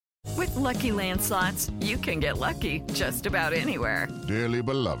With Lucky Land Slots, you can get lucky just about anywhere. Dearly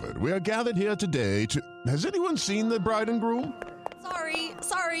beloved, we are gathered here today to... Has anyone seen the bride and groom?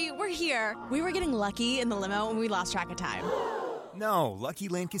 Sorry, we're here. We were getting lucky in the limo and we lost track of time. No, Lucky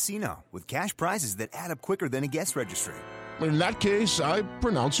Land Casino, with cash prizes that add up quicker than a guest registry. In that case, I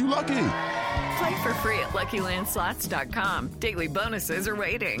pronounce you lucky. Play for free at LuckyLandSlots.com. Daily bonuses are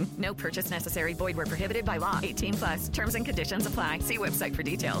waiting. No purchase necessary. Void where prohibited by law. 18+. Terms and conditions apply. See website for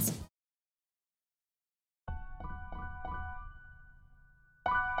details.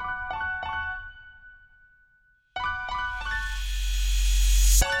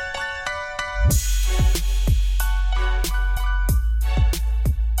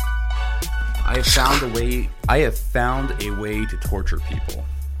 I have found a way to torture people.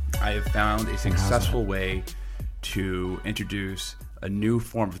 I have found a successful way to introduce a new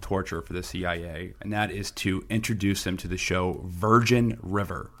form of torture for the CIA, and that is to introduce them to the show Virgin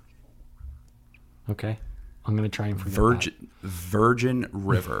River. Okay. I'm going to try and forget Virgin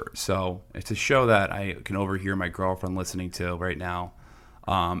River. So it's a show that I can overhear my girlfriend listening to right now.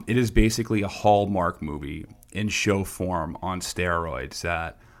 It is basically a Hallmark movie in show form on steroids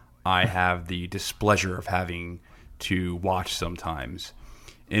that I have the displeasure of having to watch sometimes.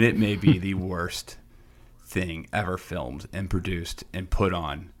 And it may be the worst thing ever filmed and produced and put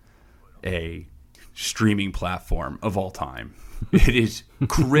on a streaming platform of all time. It is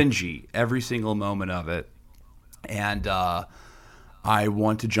cringy, every single moment of it. And I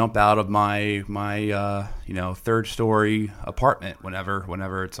want to jump out of my third story apartment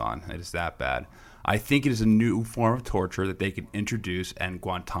whenever it's on. It is that bad. I think it is a new form of torture that they can introduce in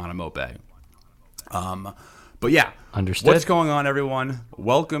Guantanamo Bay. But yeah, understood. What's going on, everyone?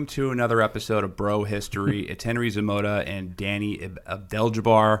 Welcome to another episode of Bro History. It's Henry Zamota and Danny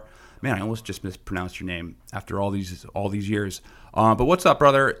Abdeljabbar. Man, I almost just mispronounced your name after all these years. But what's up,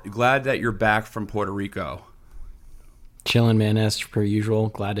 brother? Glad that you're back from Puerto Rico. Chilling, man, as per usual.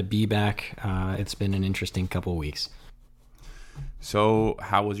 Glad to be back. It's been an interesting couple of weeks. So,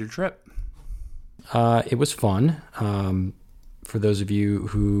 how was your trip? It was fun. For those of you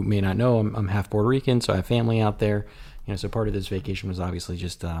who may not know, I'm half Puerto Rican, so I have family out there. So part of this vacation was obviously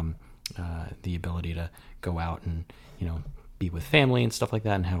just the ability to go out and be with family and stuff like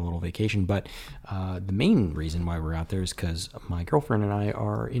that and have a little vacation. But the main reason why we're out there is because my girlfriend and I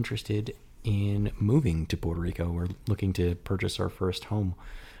are interested in moving to Puerto Rico. We're looking to purchase our first home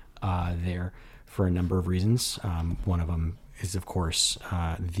there for a number of reasons. One of them is, of course,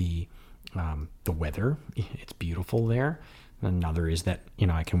 the weather. It's beautiful there. Another is that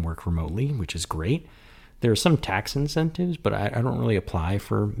I can work remotely, which is great. There are some tax incentives, but I don't really apply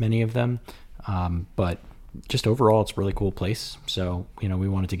for many of them. But just overall, it's a really cool place. So we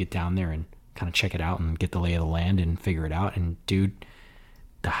wanted to get down there and kind of check it out and get the lay of the land and figure it out. And dude,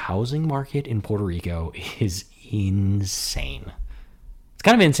 the housing market in Puerto Rico is insane. It's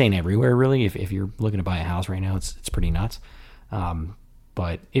kind of insane everywhere, really. If you're looking to buy a house right now, it's pretty nuts.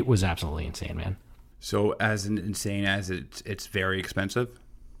 But it was absolutely insane, man. So as insane as it's very expensive?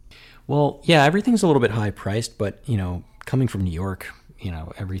 Well, yeah, everything's a little bit high priced, but, coming from New York,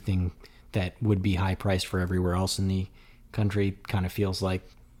 everything that would be high priced for everywhere else in the country kind of feels like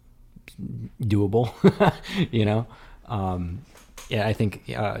doable, Yeah, I think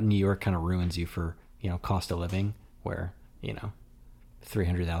New York kind of ruins you for, cost of living where,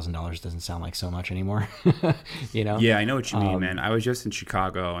 $300,000 doesn't sound like so much anymore, Yeah, I know what you mean, man. I was just in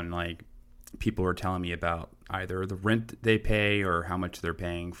Chicago and people were telling me about either the rent they pay or how much they're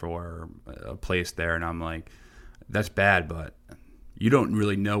paying for a place there. And I'm like, that's bad, but you don't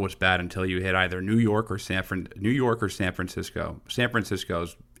really know what's bad until you hit either New York or San Francisco. San Francisco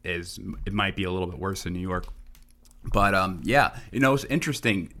it might be a little bit worse than New York. But it's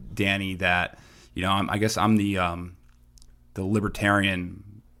interesting, Danny, that, I guess I'm the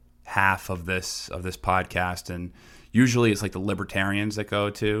libertarian half of this podcast, and usually it's like the libertarians that go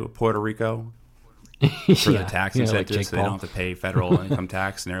to Puerto Rico for the tax incentives, so they don't have to pay federal income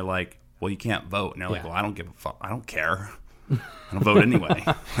tax, and they're like, well, you can't vote, and they're like, well, I don't give a fuck, I don't care, I don't vote anyway.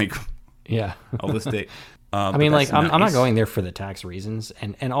 I'll list it. I'm not going there for the tax reasons,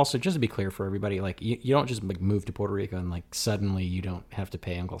 and also just to be clear for everybody, you don't just move to Puerto Rico and suddenly you don't have to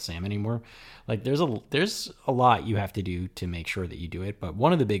pay Uncle Sam anymore. There's a lot you have to do to make sure that you do it, but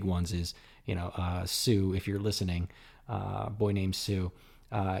one of the big ones is Sue, if you're listening, boy named Sue,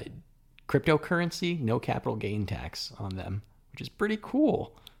 cryptocurrency, no capital gain tax on them, which is pretty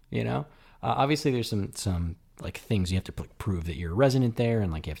cool. Obviously there's some things you have to prove that you're a resident there,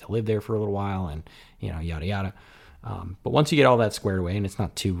 and you have to live there for a little while, and yada yada. But once you get all that squared away, and it's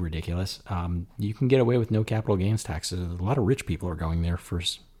not too ridiculous, you can get away with no capital gains taxes. A lot of rich people are going there for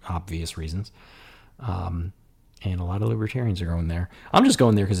obvious reasons. And a lot of libertarians are going there. I'm just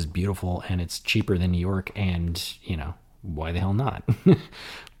going there because it's beautiful and it's cheaper than New York, and, you know, why the hell not?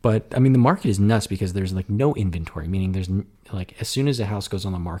 But I mean, the market is nuts because there's like no inventory, meaning there's like, as soon as a house goes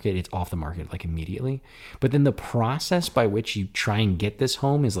on the market, it's off the market like immediately. But then the process by which you try and get this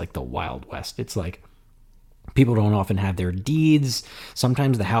home is like the Wild West. It's like, people don't often have their deeds.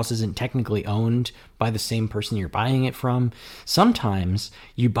 Sometimes the house isn't technically owned by the same person you're buying it from. Sometimes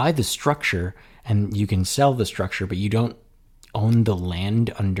you buy the structure and you can sell the structure, but you don't own the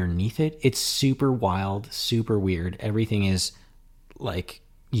land underneath it. It's super wild, super weird. Everything is like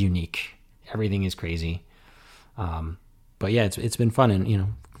unique. Everything is crazy. But yeah, it's been fun, and, you know,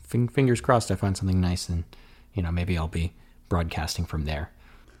 fingers crossed I find something nice, and, you know, maybe I'll be broadcasting from there.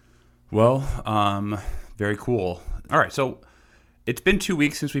 Well, very cool. All right, so it's been 2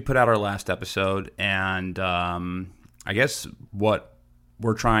 weeks since we put out our last episode, and I guess what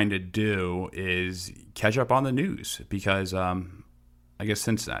we're trying to do is catch up on the news, because I guess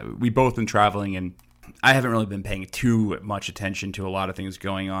since we both been traveling, and I haven't really been paying too much attention to a lot of things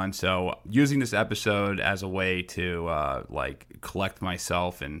going on. So using this episode as a way to like collect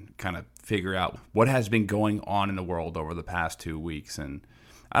myself and kind of figure out what has been going on in the world over the past 2 weeks. And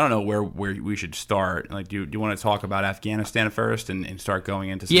I don't know where we should start. Like, do you want to talk about Afghanistan first and start going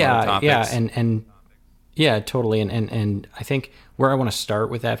into some other topics? Yeah, and yeah, totally. And I think where I want to start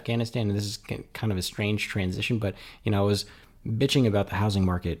with Afghanistan, and this is kind of a strange transition, but, you know, I was bitching about the housing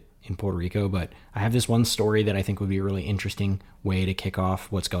market in Puerto Rico, but I have this one story that I think would be a really interesting way to kick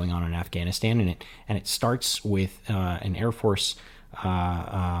off what's going on in Afghanistan, and it starts with an Air Force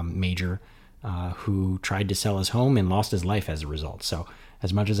major who tried to sell his home and lost his life as a result. So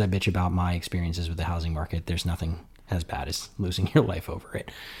as much as I bitch about my experiences with the housing market, there's nothing as bad as losing your life over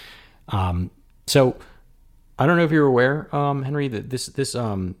it. So I don't know if you're aware, Henry, that this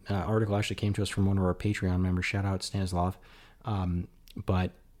article actually came to us from one of our Patreon members. Shout out Stanislav.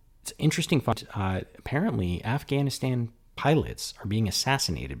 But it's interesting. Apparently, Afghanistan pilots are being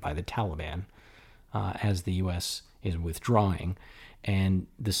assassinated by the Taliban as the U.S. is withdrawing. And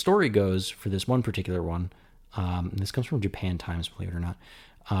the story goes for this one particular one. This comes from Japan Times, believe it or not.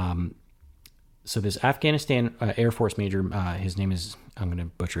 So this Afghanistan Air Force major, his name is, I'm going to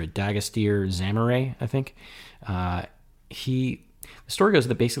butcher it, Dagastir Zamareh, I think. The story goes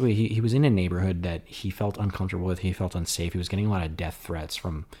that basically he was in a neighborhood that he felt uncomfortable with. He felt unsafe. He was getting a lot of death threats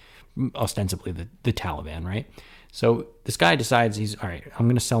from ostensibly the Taliban, right? So this guy decides all right, I'm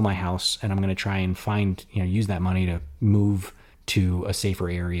going to sell my house and I'm going to try and find, you know, use that money to move to a safer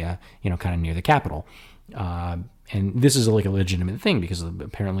area, you know, kind of near the capital. And this is like a legitimate thing because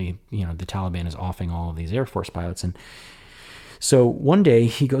apparently, you know, the Taliban is offing all of these Air Force pilots. And so one day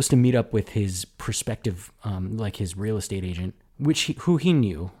he goes to meet up with his prospective, like his real estate agent, who he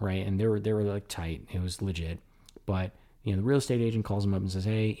knew, right? And they were like tight. It was legit. But, you know, the real estate agent calls him up and says,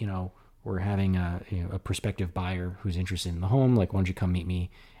 hey, you know, we're having a prospective buyer who's interested in the home. Like, why don't you come meet me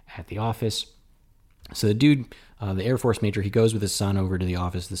at the office? So the dude, the Air Force major, he goes with his son over to the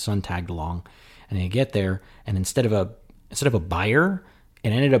office. The son tagged along. And they get there, and instead of a buyer, it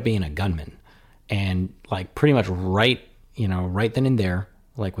ended up being a gunman. And like pretty much right then and there,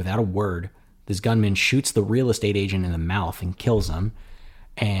 like without a word, this gunman shoots the real estate agent in the mouth and kills him.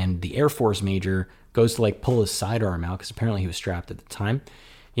 And the Air Force major goes to like pull his sidearm out because apparently he was strapped at the time,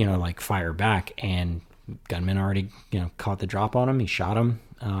 you know, like fire back. And gunman already, you know, caught the drop on him. He shot him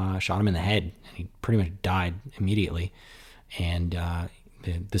in the head, and he pretty much died immediately. And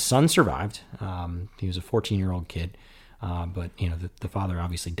the son survived. He was a 14-year-old kid, but, you know, the father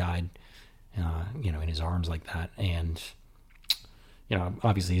obviously died, you know, in his arms like that. And, you know,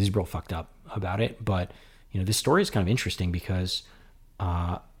 obviously he's real fucked up about it. But, you know, this story is kind of interesting because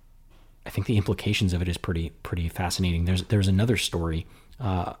I think the implications of it is pretty fascinating. There's another story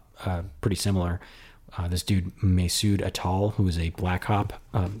pretty similar. This dude, Masood Atal, who was a Black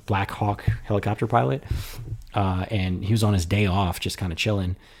Hawk helicopter pilot, and he was on his day off, just kind of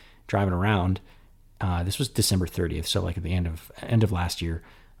chilling, driving around. This was December 30th, so like at the end of last year.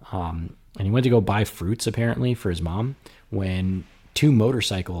 And he went to go buy fruits apparently for his mom when two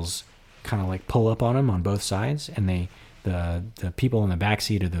motorcycles kind of like pull up on him on both sides, and the people in the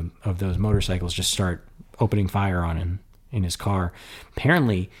backseat of those motorcycles just start opening fire on him in his car.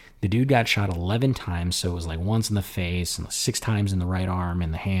 Apparently, the dude got shot 11 times, so it was like once in the face and 6 times in the right arm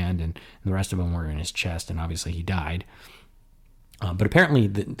and the hand, and the rest of them were in his chest, and obviously he died. But apparently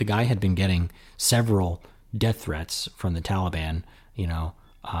the guy had been getting several death threats from the Taliban, you know,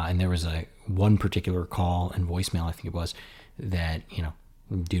 and there was one particular call and voicemail, I think it was, that, you know,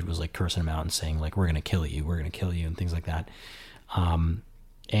 dude was like cursing him out and saying like, we're going to kill you, and things like that.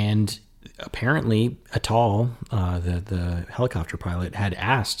 And apparently, Atal, the helicopter pilot, had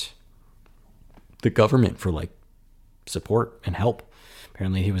asked the government for like support and help.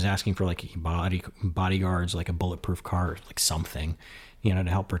 Apparently, he was asking for like bodyguards, like a bulletproof car, like something, to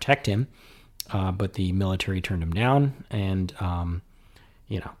help protect him. But the military turned him down, and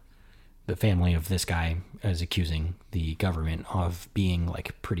the family of this guy is accusing the government of being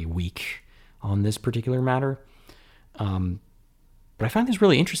like pretty weak on this particular matter. But I find this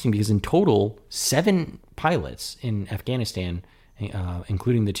really interesting because in total, 7 pilots in Afghanistan,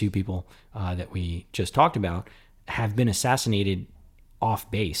 including the 2 people that we just talked about, have been assassinated off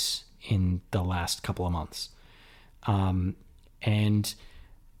base in the last couple of months. And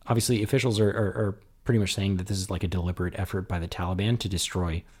obviously officials are pretty much saying that this is like a deliberate effort by the Taliban to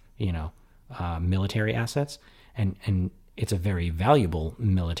destroy, military assets. And it's a very valuable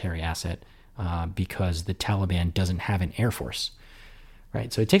military asset because the Taliban doesn't have an air force.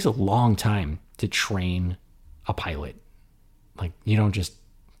 Right. So it takes a long time to train a pilot. Like, you don't just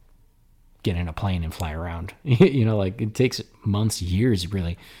get in a plane and fly around. Like it takes months, years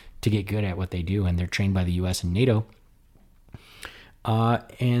really to get good at what they do. And they're trained by the US and NATO.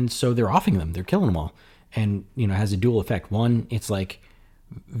 And so they're offing them. They're killing them all. And, it has a dual effect. One, it's like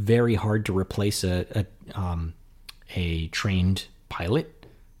very hard to replace a trained pilot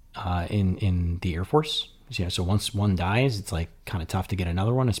in the Air Force. So once one dies, it's like kind of tough to get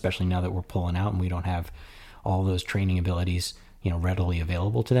another one, especially now that we're pulling out and we don't have all those training abilities, readily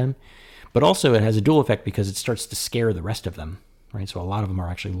available to them. But also it has a dual effect because it starts to scare the rest of them, right? So a lot of them are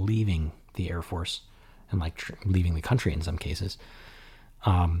actually leaving the Air Force and like leaving the country in some cases.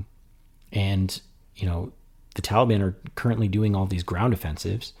 And, the Taliban are currently doing all these ground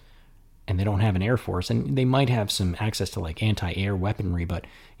offensives and they don't have an Air Force, and they might have some access to like anti-air weaponry, but,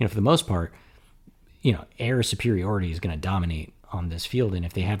 for the most part, air superiority is going to dominate on this field. And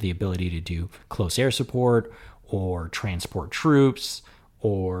if they have the ability to do close air support or transport troops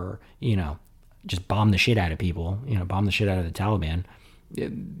or, just bomb the shit out of people, bomb the shit out of the Taliban,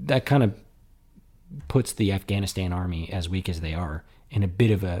 that kind of puts the Afghanistan army, as weak as they are, in a bit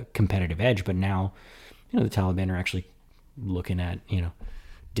of a competitive edge. But now, the Taliban are actually looking at,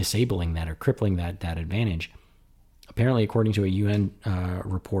 disabling that or crippling that advantage. Apparently, according to a UN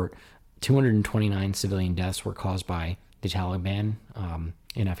report, 229 civilian deaths were caused by the Taliban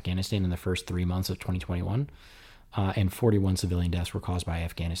in Afghanistan in the first 3 months of 2021, and 41 civilian deaths were caused by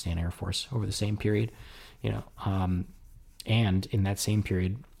Afghanistan Air Force over the same period. And in that same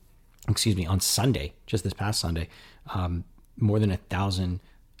period, on Sunday, just this past Sunday, more than 1,000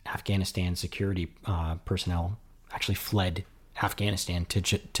 Afghanistan security personnel actually fled Afghanistan to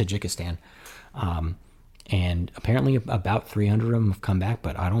Tajikistan. And apparently about 300 of them have come back,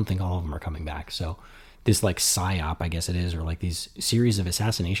 but I don't think all of them are coming back. So this like PSYOP, I guess it is, or like these series of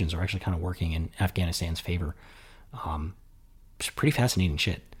assassinations are actually kind of working in Afghanistan's favor. It's pretty fascinating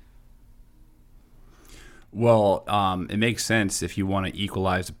shit. Well, it makes sense if you want to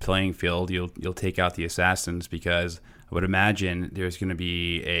equalize the playing field. You'll take out the assassins, because I would imagine there's going to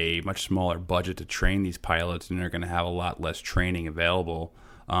be a much smaller budget to train these pilots, and they're going to have a lot less training available.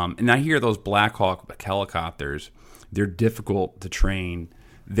 And I hear those Black Hawk helicopters, they're difficult to train.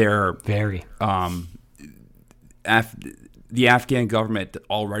 They're very. The Afghan government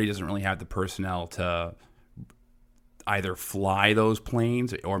already doesn't really have the personnel to either fly those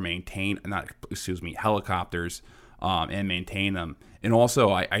planes or helicopters, and maintain them. And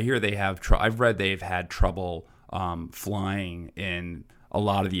also, I hear they have. I've read they've had trouble flying in a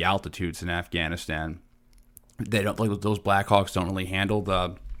lot of the altitudes in Afghanistan. They don't, like, those Blackhawks don't really handle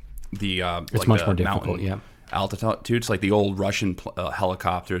the it's like much the more difficult. Yeah, altitudes. Like the old Russian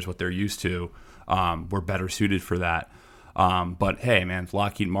helicopters, what they're used to, were better suited for that. But hey, man,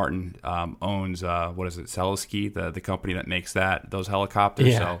 Lockheed Martin owns Seleski, the company that makes those helicopters.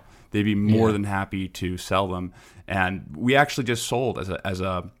 Yeah. So they'd be more than happy to sell them. And we actually just sold as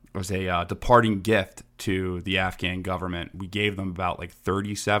a departing gift to the Afghan government. We gave them about like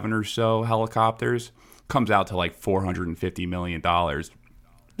 37 or so helicopters. Comes out to like $450 million.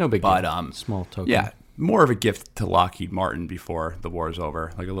 No big deal. Small token. Yeah, more of a gift to Lockheed Martin before the war is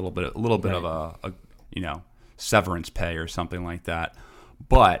over, like a little bit Right. of a severance pay or something like that.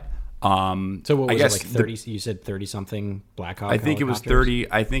 But so what was I guess it, like 30? You said 30 something Black Hawk. I think it was 30.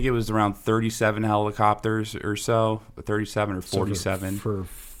 I think it was around 37 helicopters or so, 37 or 47 for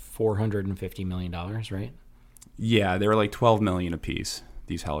 $450 million, right? Yeah, they were like $12 million a piece.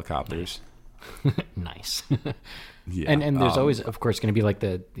 These helicopters. Nice. Yeah, and there's always, of course, going to be like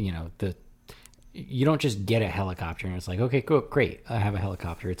you don't just get a helicopter and it's like, okay, cool, great, I have a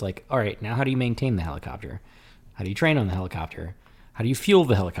helicopter. It's like, all right, now how do you maintain the helicopter? How do you train on the helicopter? how do you fuel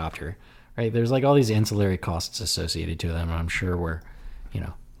the helicopter, right? There's like all these ancillary costs associated to them. And I'm sure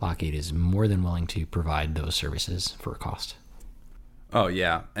Lockheed is more than willing to provide those services for a cost. Oh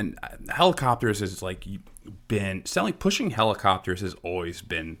yeah, and helicopters has pushing helicopters has always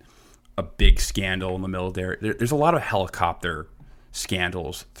been a big scandal in the military. There's a lot of helicopter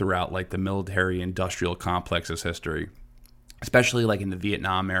scandals throughout like the military industrial complex's history, especially like in the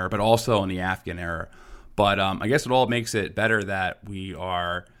Vietnam era, but also in the Afghan era. But I guess it all makes it better that we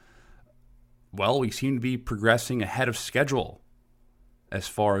seem to be progressing ahead of schedule as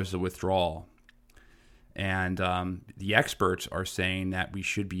far as the withdrawal. And the experts are saying that we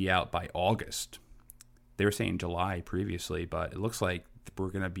should be out by August. They were saying July previously, but it looks like we're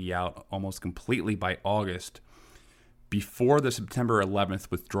going to be out almost completely by August, before the September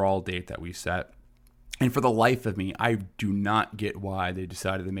 11th withdrawal date that we set. And for the life of me, I do not get why they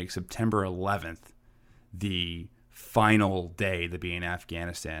decided to make September 11th the final day to be in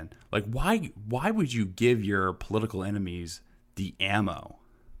Afghanistan. Like, why would you give your political enemies the ammo?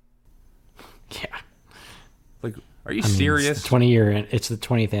 Yeah. Like, are you serious? It's the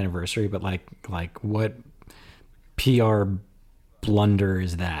 20th anniversary, but like what PR blunder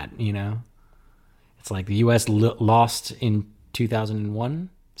is that, It's like the U.S. lost in 2001,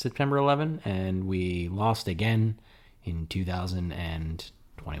 September 11, and we lost again in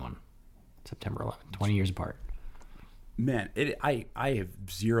 2021, September 11, 20 years apart. Man, I have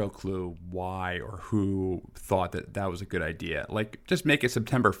zero clue why or who thought that was a good idea. Like, just make it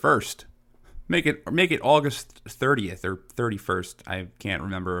September 1st. Make it August 30th or 31st. I can't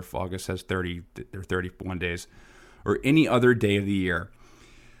remember if August has 30 or 31 days, or any other day of the year.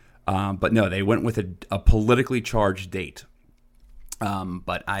 But no, they went with a politically charged date.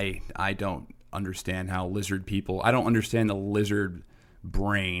 But I don't understand how lizard people. I don't understand the lizard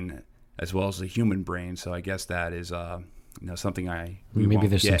brain as well as the human brain. So I guess that is something maybe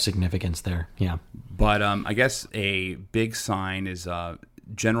there's some significance there. Yeah. But I guess a big sign is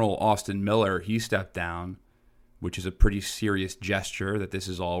General Austin Miller. He stepped down, which is a pretty serious gesture that this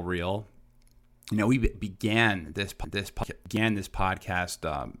is all real. We began this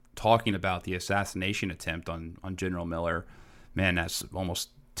podcast talking about the assassination attempt on General Miller. Man, that's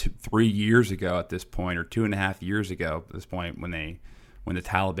almost 3 years ago at this point, or 2.5 years ago at this point, when the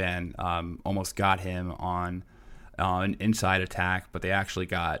Taliban almost got him on an inside attack, but they actually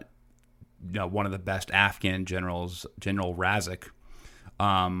got one of the best Afghan generals, General Razik.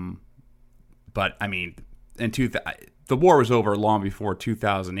 But I mean, the war was over long before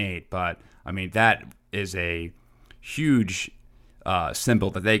 2008. But I mean, that is a huge symbol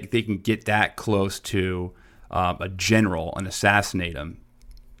that they can get that close to a general and assassinate him,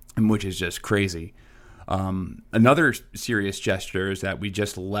 which is just crazy. Another serious gesture is that we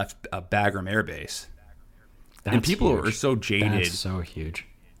just left Bagram Air Base. And people huge. Are so jaded. That's so huge.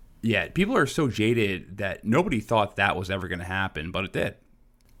 Yeah, people are so jaded that nobody thought that was ever going to happen, but it did.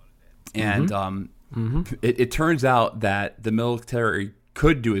 And it turns out that the military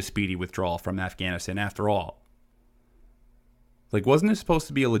could do a speedy withdrawal from Afghanistan after all. Like, wasn't it supposed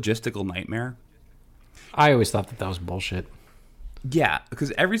to be a logistical nightmare? I always thought that was bullshit. Yeah,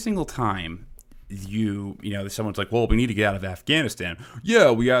 because every single time someone's like, well, we need to get out of Afghanistan.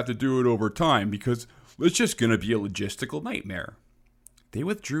 Yeah, we have to do it over time because it's just going to be a logistical nightmare. They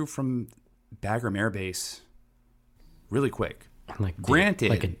withdrew from Bagram Air Base really quick. Granted,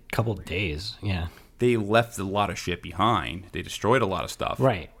 like a couple of days, yeah. They left a lot of shit behind. They destroyed a lot of stuff.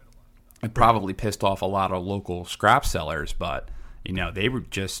 Right. It probably pissed off a lot of local scrap sellers, but, they were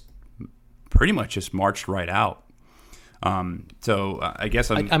just pretty much just marched right out. So I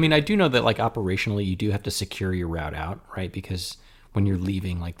guess I mean, I do know that, like, operationally, you do have to secure your route out, right? Because when you're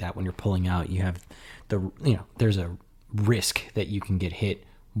leaving like that, when you're pulling out, you have there's a risk that you can get hit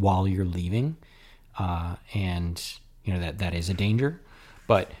while you're leaving. And that is a danger,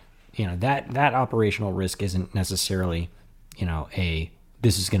 but that operational risk isn't necessarily,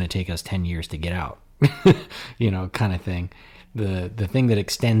 this is going to take us 10 years to get out, kind of thing. The thing that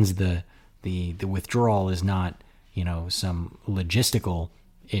extends the withdrawal is not, some logistical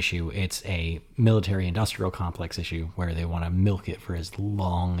issue. It's a military industrial complex issue where they want to milk it for as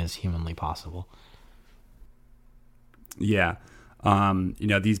long as humanly possible. Yeah.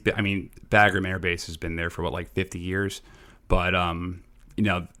 Bagram Air Base has been there for 50 years, but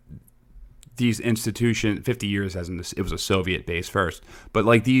these institutions, 50 years it was a Soviet base first, but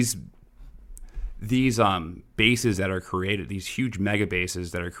like these bases that are created, these huge mega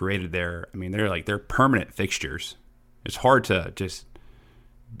bases that are created there, I mean, they're permanent fixtures. It's hard to just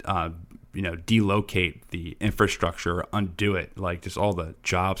delocate the infrastructure, undo it, like just all the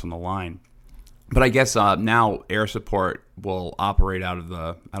jobs on the line. But I guess now air support will operate out of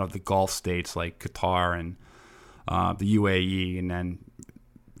the Gulf states like Qatar and the UAE, and then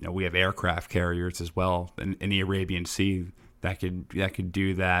we have aircraft carriers as well in the Arabian Sea that could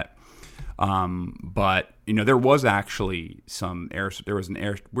do that. But there was actually some air. There was an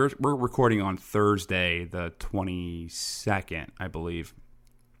air. We're recording on Thursday, the 22nd, I believe.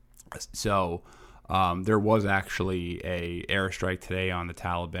 So there was actually a airstrike today on the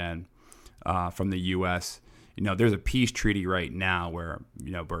Taliban from the U.S. There's a peace treaty right now where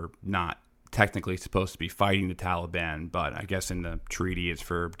we're not technically supposed to be fighting the Taliban, but I guess in the treaty it's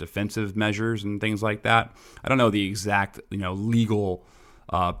for defensive measures and things like that. I don't know the exact legal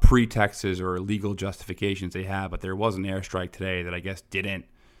pretexts or legal justifications they have, but there was an airstrike today that I guess didn't.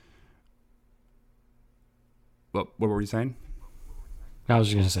 What were you saying? I was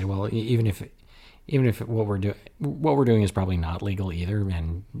just going to say, well, even if what we're doing is probably not legal either,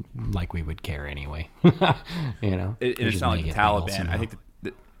 and like we would care anyway, It's not like the Taliban.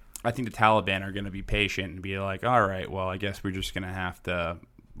 I think the Taliban are going to be patient and be like, all right, well, I guess we're just going to have to.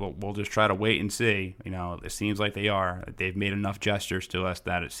 We'll just try to wait and see. It seems like they are. They've made enough gestures to us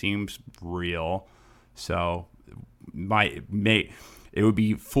that it seems real. So, it would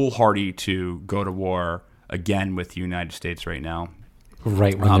be foolhardy to go to war again with the United States right now.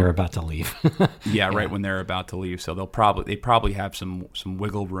 Right when they're about to leave. Yeah, right when they're about to leave. So they probably have some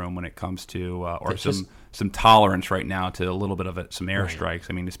wiggle room when it comes to or some tolerance right now to a little bit of some airstrikes. Right.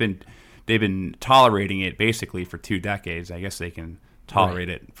 I mean, they've been tolerating it basically for 2 decades. I guess they can tolerate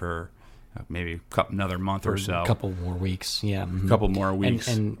it for maybe another month or so. A couple more weeks. Yeah, a couple more weeks.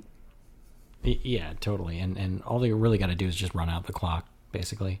 And yeah, totally. And all they really got to do is just run out the clock.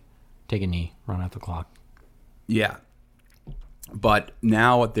 Basically, take a knee, run out the clock. Yeah. But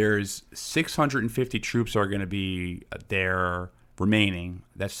now there's 650 troops are going to be there remaining.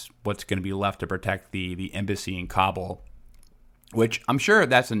 That's what's going to be left to protect the embassy in Kabul, which I'm sure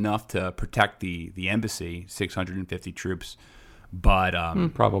that's enough to protect the embassy, 650 troops. But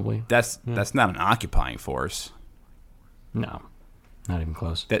probably that's not an occupying force. No, not even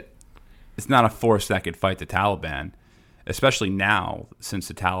close. That it's not a force that could fight the Taliban, especially now since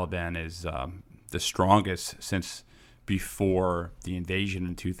the Taliban is the strongest since before the invasion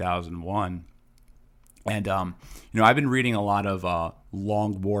in 2001. And, I've been reading a lot of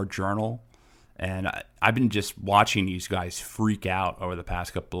Long War Journal, and I've been just watching these guys freak out over the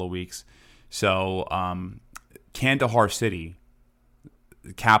past couple of weeks. So Kandahar City,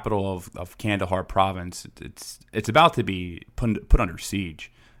 the capital of Kandahar province, it's about to be put under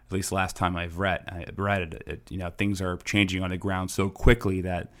siege. At least last time I read it, things are changing on the ground so quickly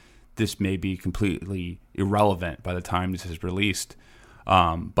that this may be completely irrelevant by the time this is released.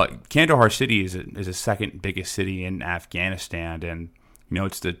 But Kandahar City is the second biggest city in Afghanistan, and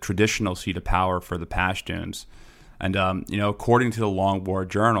it's the traditional seat of power for the Pashtuns. And according to the Long War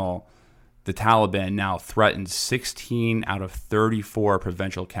Journal, the Taliban now threatens 16 out of 34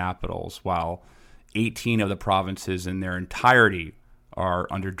 provincial capitals, while 18 of the provinces in their entirety are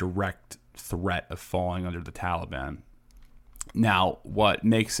under direct threat of falling under the Taliban. Now, what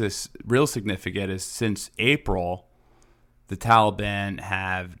makes this real significant is since April, the Taliban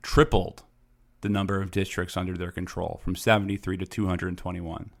have tripled the number of districts under their control from 73 to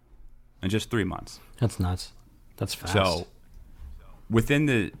 221 in just 3 months. That's nuts. That's fast. So,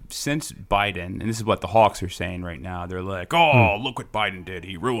 since Biden, and this is what the Hawks are saying right now, they're like, look what Biden did.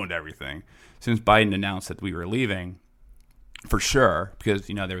 He ruined everything. Since Biden announced that we were leaving, for sure, because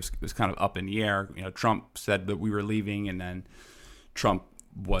it was kind of up in the air. Trump said that we were leaving, and then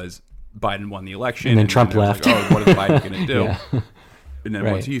Biden won the election, and then Trump left. Like, what is Biden going to do? Yeah. And then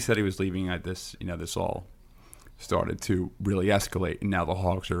once he said he was leaving, this all started to really escalate. And now the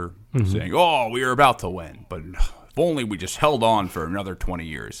Hawks are saying, we were about to win, but if only we just held on for another 20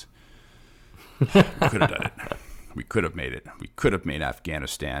 years. We could have done it. We could have made it. We could have made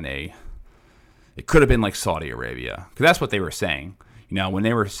Afghanistan it could have been like Saudi Arabia, because that's what they were saying. When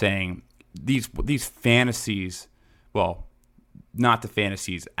they were saying these fantasies, well, not the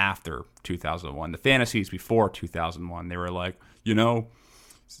fantasies after 2001, the fantasies before 2001, they were like,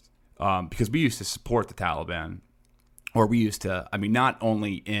 because we used to support the Taliban, or we used to, not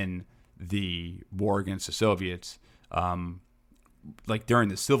only in the war against the Soviets, like during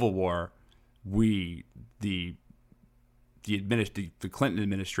the Civil War, the Clinton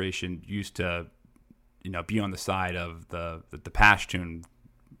administration used to, be on the side of the Pashtun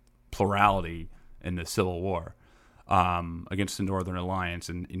plurality in the Civil War against the Northern Alliance.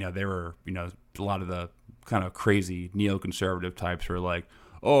 And, they were, a lot of the kind of crazy neoconservative types were like,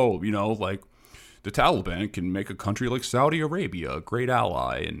 the Taliban can make a country like Saudi Arabia a great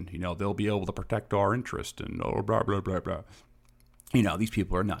ally, and they'll be able to protect our interest, and blah blah blah blah. These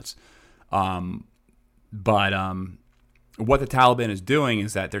people are nuts. But what the Taliban is doing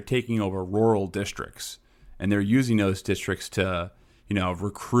is that they're taking over rural districts, and they're using those districts to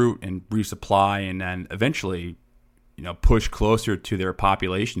recruit and resupply, and then eventually push closer to their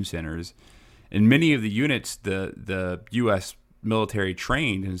population centers. And many of the units the U.S. military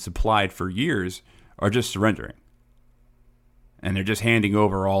trained and supplied for years are just surrendering. And they're just handing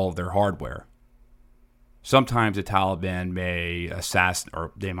over all of their hardware. Sometimes the Taliban may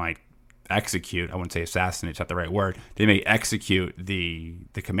they might execute, I wouldn't say assassinate, it's not the right word. They may execute the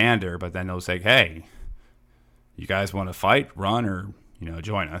commander, but then they'll say, hey, you guys want to fight, run, or,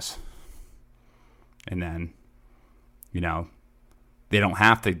 join us. And then, they don't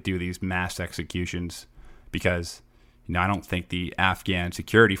have to do these mass executions because, I don't think the Afghan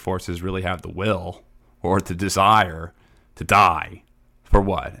security forces really have the will or the desire to die for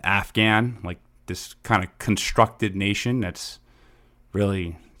what? Afghan, like this kind of constructed nation that's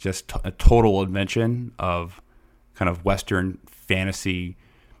really just a total invention of kind of Western fantasy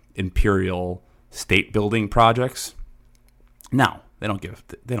imperial state building projects. No, they don't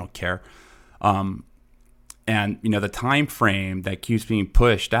care. And the time frame that keeps being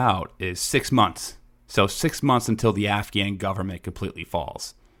pushed out is 6 months. So 6 months until the Afghan government completely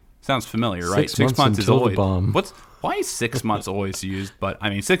falls. Sounds familiar, right? 6 months is until always the bomb. Why is 6 months always used? But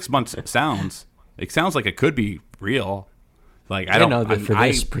 6 months sounds like it could be real. Like I don't know that for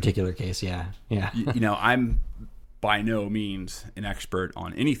this particular case, yeah. I'm by no means an expert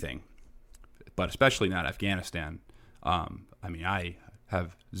on anything, but especially not Afghanistan. I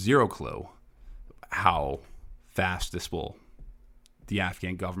have zero clue how fast the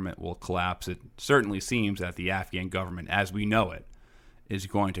Afghan government will collapse. It certainly seems that the Afghan government, as we know it, is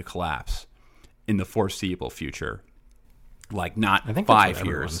going to collapse in the foreseeable future. Like not I think 5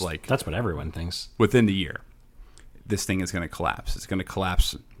 years. Like that's what everyone thinks. Within the year, this thing is going to collapse. It's going to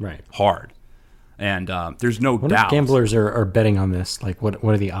collapse hard. And there's no doubt. Gamblers are betting on this. Like, what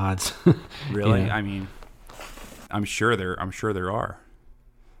are the odds? Really? I'm sure there are.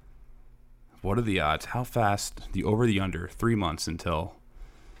 What are the odds? How fast? The over, the under? 3 months until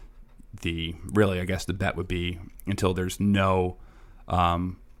I guess the bet would be until there's no,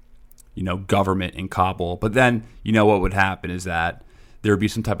 government in Kabul. But then, what would happen is that there would be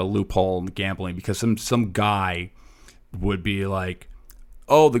some type of loophole in gambling because some guy would be like,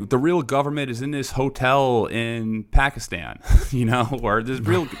 oh, the real government is in this hotel in Pakistan, or this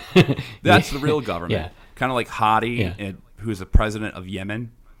real, that's the real government. Yeah. Kind of like Hadi, who's the president of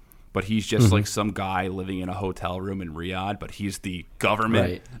Yemen. But he's just like some guy living in a hotel room in Riyadh, but he's the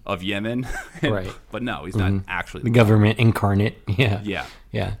government of Yemen. Right. But no, he's not actually the government incarnate. Yeah. Yeah.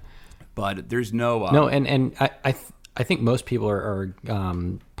 Yeah. But there's no... no, and I think most people are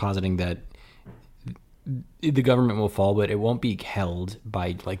positing that the government will fall, but it won't be held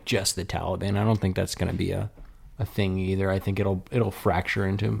by like just the Taliban. I don't think that's going to be a thing either. I think it'll fracture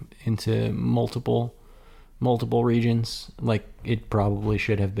into multiple regions, like it probably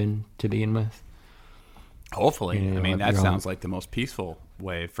should have been to begin with. Hopefully. That sounds like the most peaceful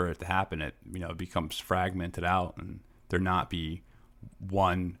way for it to happen. It, becomes fragmented out and there not be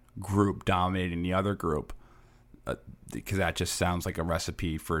one group dominating the other group, because that just sounds like a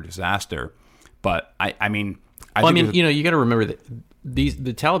recipe for disaster. But you got to remember that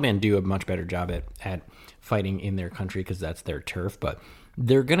the Taliban do a much better job at fighting in their country because that's their turf, but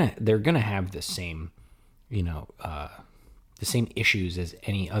they're gonna have the same the same issues as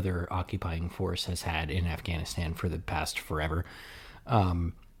any other occupying force has had in Afghanistan for the past forever.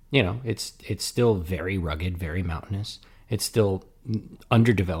 It's still very rugged, very mountainous. It's still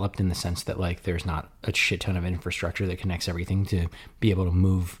underdeveloped in the sense that like there's not a shit ton of infrastructure that connects everything to be able to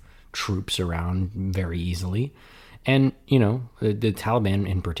move troops around very easily. And, the Taliban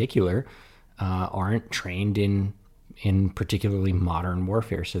in particular aren't trained in particularly modern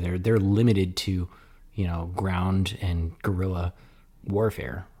warfare. So they're limited to ground and guerrilla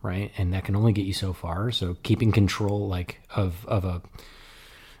warfare, right? And that can only get you so far. So keeping control like of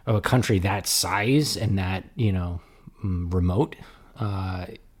a country that size and that remote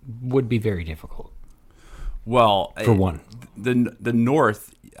would be very difficult. Well, for one, the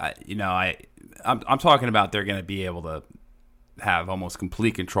North, I'm talking about they're going to be able to have almost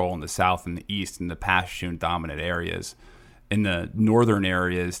complete control in the South and the East and the Pashtun dominant areas. In the northern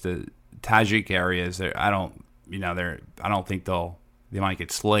areas, the Tajik areas, I don't think they might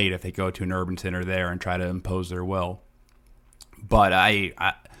get slayed if they go to an urban center there and try to impose their will. But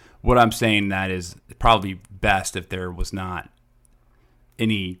what I'm saying that is probably best if there was not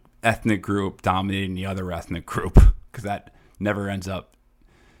any ethnic group dominating the other ethnic group, because that never ends up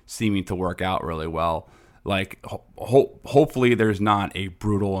seeming to work out really well. Like, hopefully there's not a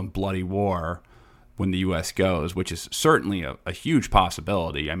brutal and bloody war when the U.S. goes, which is certainly a huge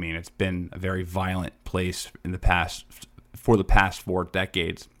possibility. I mean, it's been a very violent place for the past 4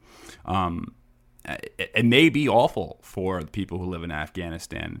 decades. It may be awful for the people who live in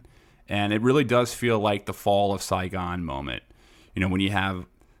Afghanistan. And it really does feel like the fall of Saigon moment. You know, when you have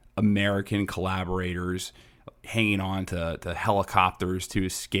American collaborators hanging on to helicopters to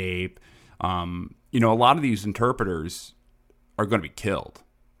escape. You know, a lot of these interpreters are going to be killed.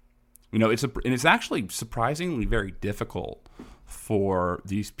 You know, it's actually surprisingly very difficult for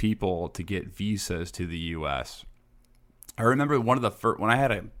these people to get visas to the U.S. I remember one of the first, when I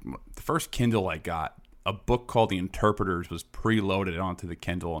had the first Kindle I got, a book called The Interpreters was preloaded onto the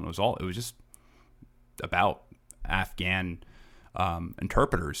Kindle, and it was just about Afghan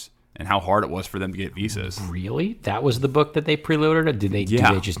interpreters and how hard it was for them to get visas. Really? That was the book that they preloaded? Or did they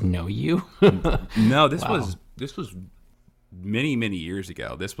just know you? No, this was many, many years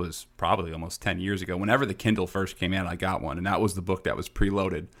ago. This was probably almost 10 years ago. Whenever the Kindle first came out, I got one, and that was the book that was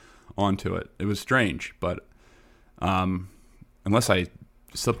preloaded onto it. It was strange, but unless I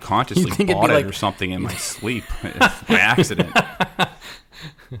subconsciously bought it or something in my sleep by accident.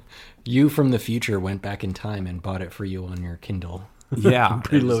 You from the future went back in time and bought it for you on your Kindle. Yeah.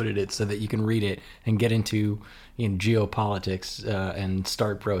 Preloaded it so that you can read it and get into geopolitics and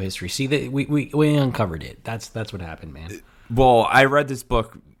start pro history. See, that we uncovered it. That's what happened, man. Well, I read this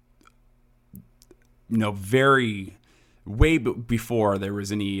book, way before there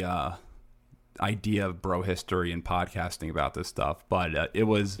was any idea of bro history and podcasting about this stuff. But it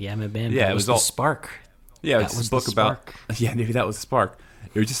was it was the spark. Yeah, it was a book about. Yeah, maybe that was the spark.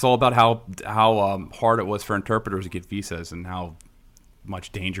 It was just all about how hard it was for interpreters to get visas and how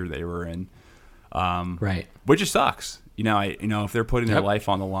much danger they were in. Right. Which just sucks. If they're putting their life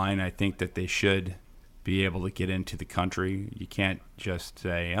on the line, I think that they should be able to get into the country. You can't just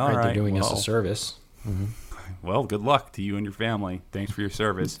say, all right, they're doing us a service. Mm-hmm. Well, good luck to you and your family. Thanks for your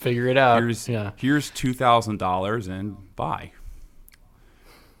service. Figure it out. Here's $2,000 and bye.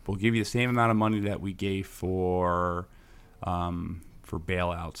 We'll give you the same amount of money that we gave for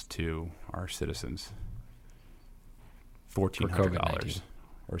bailouts to our citizens. $1,400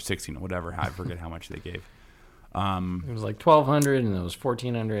 or $1,600, whatever. I forget how much they gave. It was like $1,200, and then it was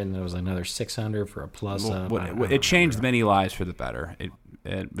 $1,400, and there was another $600 for a plus up. It changed many lives for the better.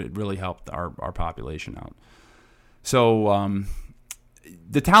 It really helped our population out. So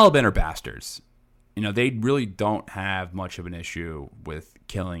the Taliban are bastards. They really don't have much of an issue with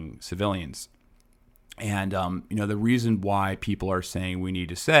killing civilians. And, the reason why people are saying we need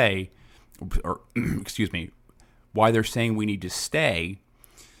to stay, why they're saying we need to stay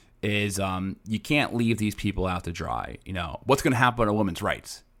is you can't leave these people out to dry. What's going to happen to women's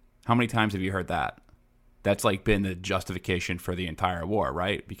rights? How many times have you heard that? That's been the justification for the entire war,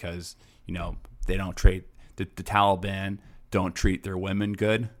 right? Because, they don't treat, the Taliban don't treat their women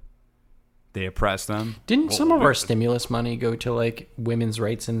good. They oppress them. Didn't some of our stimulus money go to women's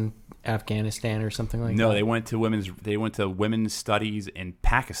rights in Afghanistan or something like that? No, they went to women's studies in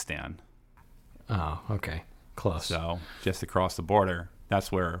Pakistan. Oh, okay. Close. So just across the border,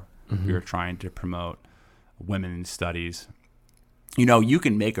 that's where we were trying to promote women's studies. You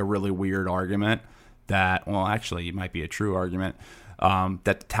can make a really weird argument that, well, actually, it might be a true argument, that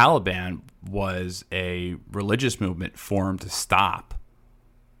the Taliban was a religious movement formed to stop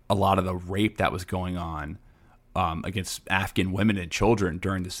a lot of the rape that was going on against Afghan women and children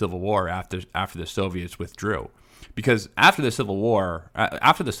during the Civil War after the Soviets withdrew. Because after the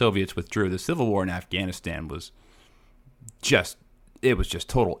Soviets withdrew, the Civil War in Afghanistan was just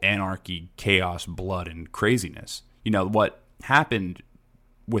total anarchy, chaos, blood, and craziness. What happened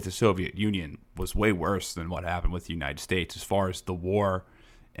with the Soviet Union was way worse than what happened with the United States as far as the war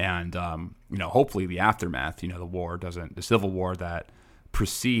and, hopefully the aftermath. The Civil War that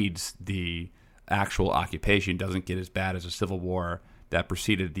precedes the actual occupation doesn't get as bad as the Civil War that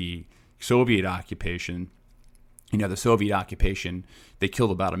preceded the Soviet occupation. The Soviet occupation, they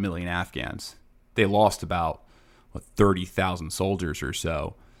killed about 1 million Afghans. They lost about 30,000 soldiers or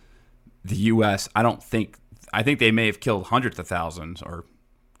so. The U.S., I think they may have killed hundreds of thousands, or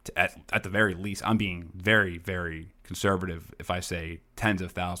at the very least, I'm being very, very conservative if I say tens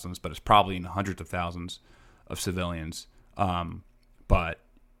of thousands, but it's probably in the hundreds of thousands of civilians. But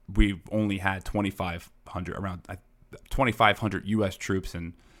we've only had around 2,500 U.S. troops,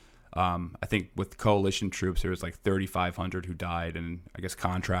 and I think with coalition troops there was 3,500 who died, and I guess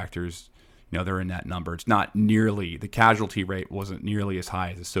contractors, they're in that number. It's not nearly, the casualty rate wasn't nearly as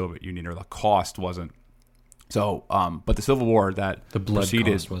high as the Soviet Union, or the cost wasn't. So, but the Civil War that The blood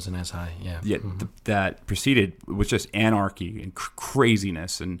preceded, cost wasn't as high. Yeah. that preceded was just anarchy and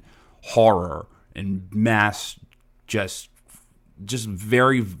craziness and horror and mass, just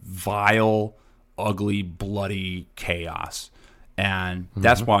very vile, ugly, bloody chaos. And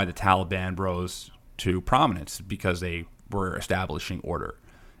that's why the Taliban rose to prominence, because they were establishing order.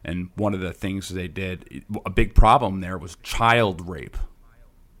 And one of the things they did, a big problem there, was child rape.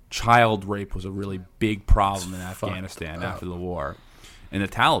 Child rape was a really big problem in Afghanistan after the war. And the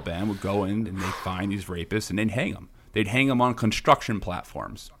Taliban would go in and they'd find these rapists and they'd hang them. They'd hang them on construction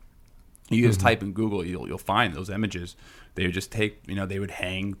platforms. You just type in Google, you'll find those images. They would just take, they would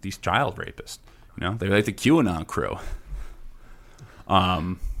hang these child rapists. They're like the QAnon crew.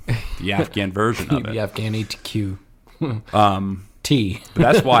 The Afghan version of it. The Afghan HQ. T. But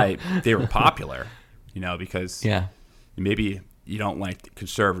that's why they were popular, because Yeah. maybe you don't like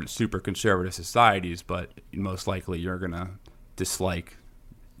super conservative societies, but most likely you're going to dislike,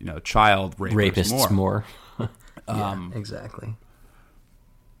 child rapists more. Exactly.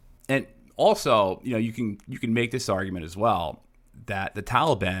 And also, you can make this argument as well, that the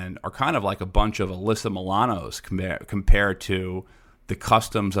Taliban are kind of like a bunch of Alyssa Milanos compared to the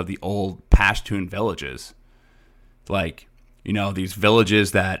customs of the old Pashtun villages. Like, these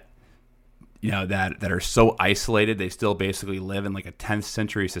villages that are so isolated, they still basically live in like a 10th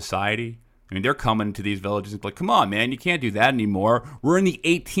century society. I mean, they're coming to these villages and like, come on, man, you can't do that anymore. We're in the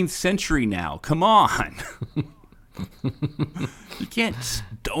 18th century now. Come on. You can't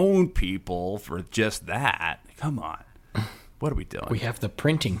stone people for just that. Come on. What are we doing? We have the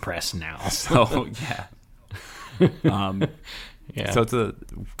printing press now. So, yeah. Yeah. So it's a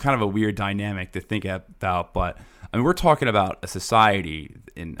kind of a weird dynamic to think about, but I mean, we're talking about a society,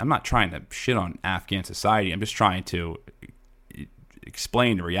 and I'm not trying to shit on Afghan society. I'm just trying to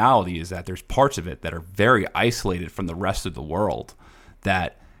explain the reality is that there's parts of it that are very isolated from the rest of the world,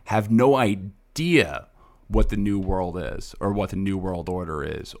 that have no idea what the New World is, or what the New World Order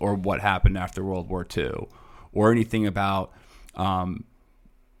is, or what happened after World War II, or anything about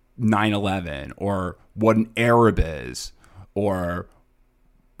 9/11, or what an Arab is, or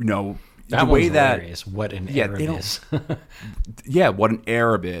That the way one's that hilarious. What an Arab is. what an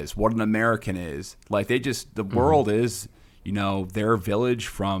Arab is, what an American is. Like, the world is, their village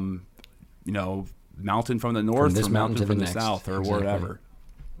from, mountain from the north, this or mountain mountain to from the the next. south, or Exactly. whatever.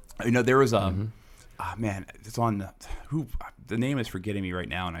 There was a man. It's on the name is forgetting me right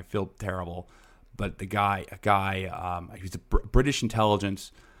now, and I feel terrible. But a guy, he was British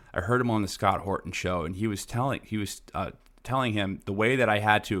intelligence. I heard him on the Scott Horton show, and he was telling him the way that I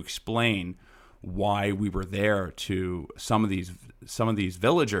had to explain why we were there to some of these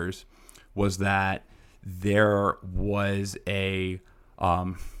villagers was that there was an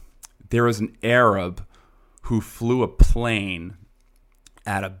Arab who flew a plane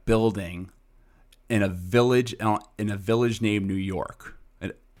at a building in a village named New York.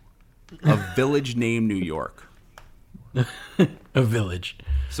 A village named New York. A village.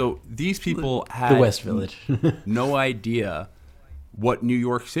 So these people had The West Village. no idea what New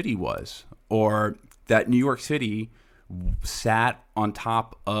York City was, or that New York City sat on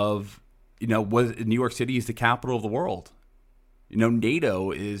top of, New York City is the capital of the world.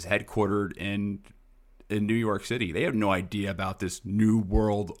 NATO is headquartered in New York City. They have no idea about this New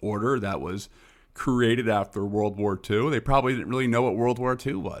World Order that was created after World War II. They probably didn't really know what World War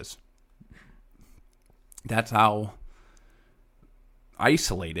II was. That's how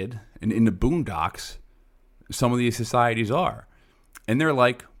isolated and in the boondocks some of these societies are. And they're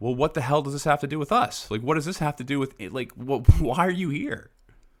like, well, what the hell does this have to do with us? Like, what does this have to do with it? Like, why are you here?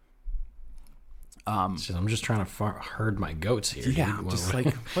 I'm just trying to herd my goats here. Yeah, dude. I'm just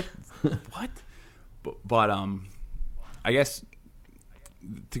like, what? But I guess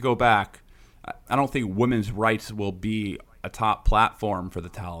to go back, I don't think women's rights will be a top platform for the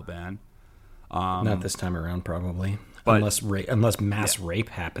Taliban. Not this time around, probably. But- unless mass rape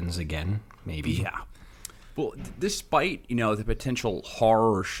happens again, maybe. Yeah. Well, despite, the potential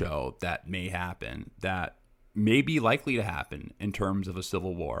horror show that may happen, that may be likely to happen in terms of a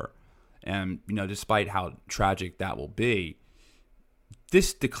civil war, and, despite how tragic that will be,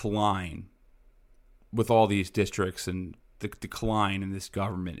 this decline with all these districts and the decline in this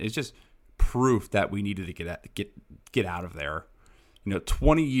government is just proof that we needed to get out of there.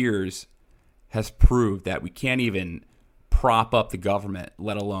 20 years has proved that we can't even prop up the government,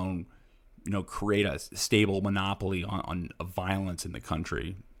 let alone, create a stable monopoly on violence in the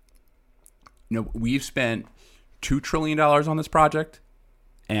country. We've spent $2 trillion on this project,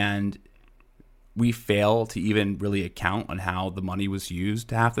 and we fail to even really account on how the money was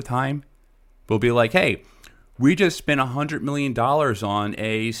used half the time. We'll be like, hey, we just spent $100 million on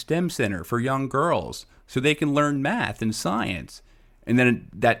a STEM center for young girls so they can learn math and science. And then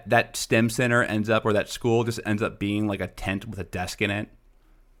that STEM center ends up, or that school just ends up being like a tent with a desk in it.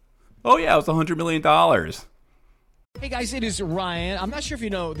 Oh yeah, it was $100 million. Hey guys, it is Ryan. I'm not sure if you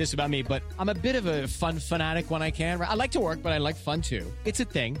know this about me, but I'm a bit of a fun fanatic when I can. I like to work, but I like fun too. It's a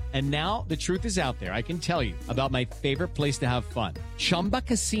thing. And now the truth is out there. I can tell you about my favorite place to have fun. Chumba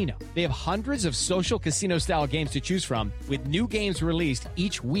Casino. They have hundreds of social casino style games to choose from with new games released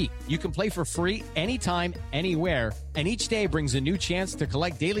each week. You can play for free anytime, anywhere. And each day brings a new chance to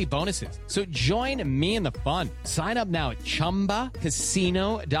collect daily bonuses. So join me in the fun. Sign up now at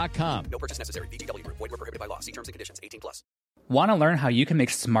ChumbaCasino.com. No purchase necessary. VGW Group. Void where prohibited by law. See terms and conditions. 18+. Want to learn how you can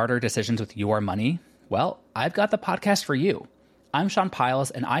make smarter decisions with your money? Well, I've got the podcast for you. I'm Sean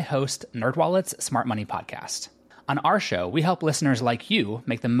Piles, and I host NerdWallet's Smart Money Podcast. On our show, we help listeners like you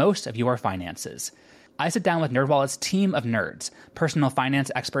make the most of your finances. I sit down with NerdWallet's team of nerds, personal finance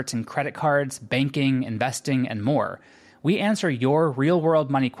experts in credit cards, banking, investing, and more. We answer your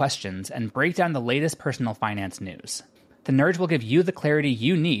real-world money questions and break down the latest personal finance news. The nerds will give you the clarity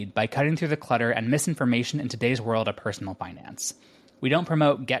you need by cutting through the clutter and misinformation in today's world of personal finance. We don't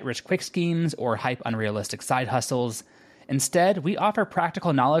promote get-rich-quick schemes or hype unrealistic side hustles. Instead, we offer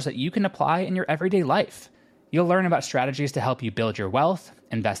practical knowledge that you can apply in your everyday life. You'll learn about strategies to help you build your wealth,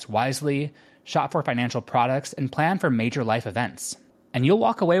 invest wisely, shop for financial products, and plan for major life events. And you'll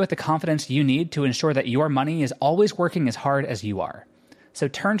walk away with the confidence you need to ensure that your money is always working as hard as you are. So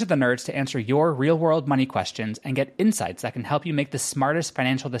turn to the nerds to answer your real-world money questions and get insights that can help you make the smartest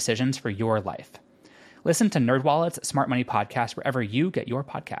financial decisions for your life. Listen to NerdWallet's Smart Money Podcast wherever you get your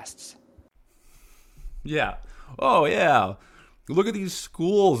podcasts. Yeah. Oh, yeah. Look at these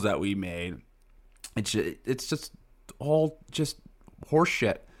schools that we made. It's just all just horse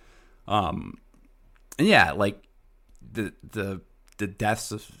shit. And yeah, like the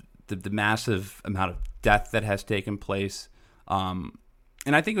deaths of the massive amount of death that has taken place.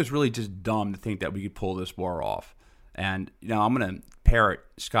 And I think it was really just dumb to think that we could pull this war off. And, I'm going to parrot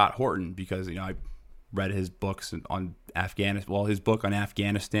Scott Horton because, I read his books on Afghanistan, his book on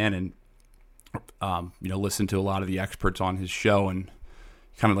Afghanistan, and, listened to a lot of the experts on his show, and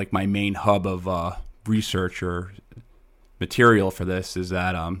kind of like my main hub of research or material for this is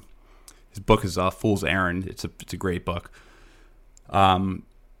that his book is Fool's Errand. It's a great book.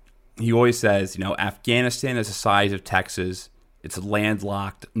 He always says, Afghanistan is the size of Texas. It's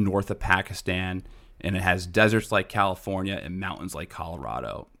landlocked north of Pakistan, and it has deserts like California and mountains like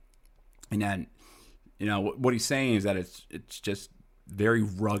Colorado. And then, what he's saying is that it's just very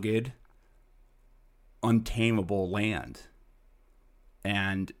rugged, untamable land.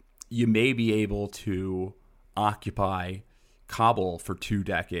 And you may be able to occupy Kabul for 2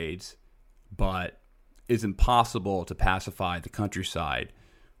 decades, but it's impossible to pacify the countryside,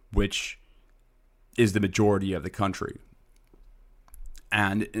 which is the majority of the country.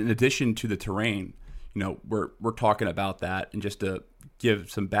 And in addition to the terrain, we're talking about that. And just to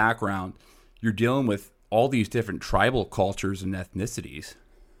give some background, you're dealing with all these different tribal cultures and ethnicities.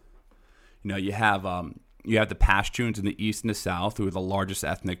 You have the Pashtuns in the east and the south, who are the largest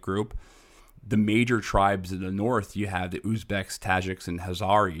ethnic group. The major tribes in the north, you have the Uzbeks, Tajiks, and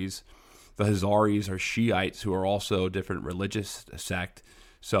Hazaris. The Hazaris are Shiites, who are also a different religious sect.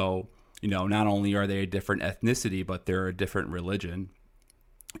 So, not only are they a different ethnicity, but they're a different religion.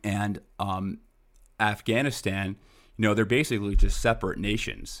 And Afghanistan, they're basically just separate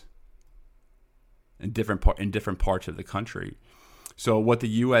nations in different parts of the country. So what the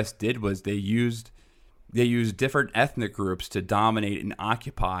U.S. did was they used different ethnic groups to dominate and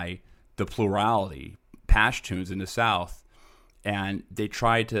occupy the plurality, Pashtuns in the south, and they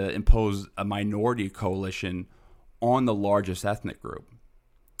tried to impose a minority coalition on the largest ethnic group.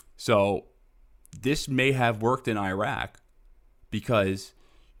 So this may have worked in Iraq because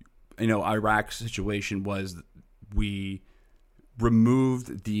Iraq's situation was we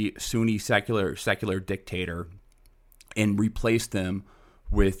removed the Sunni secular dictator and replaced them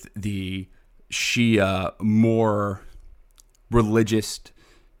with the Shia, more religious,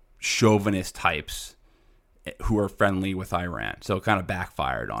 chauvinist types who are friendly with Iran. So it kind of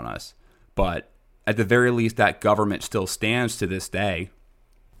backfired on us. But at the very least, that government still stands to this day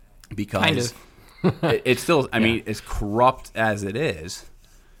because it's still, I mean, as corrupt as it is,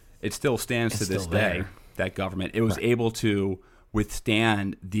 it still stands to this day, that government. It was able to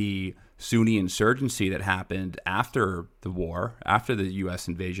withstand the Sunni insurgency that happened after the war, after the U.S.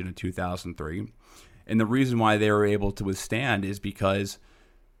 invasion in 2003. And the reason why they were able to withstand is because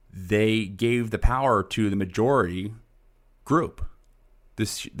they gave the power to the majority group, the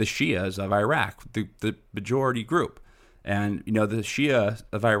Shias of Iraq, the majority group. And, the Shia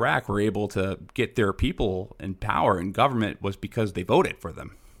of Iraq were able to get their people in power in government was because they voted for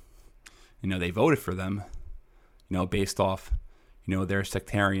them. They voted for them, based off, their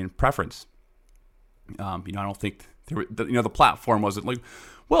sectarian preference. I don't think, the platform wasn't like,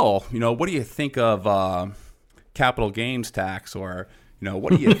 well, what do you think of capital gains tax? Or,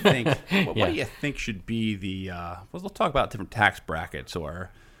 what do you think, what do you think should be the, we'll talk about different tax brackets or,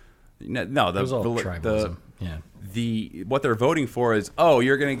 no, tribalism. What they're voting for is,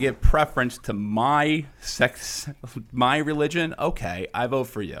 you're going to give preference to my sex, my religion. Okay, I vote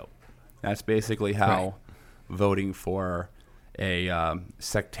for you. That's basically how voting for a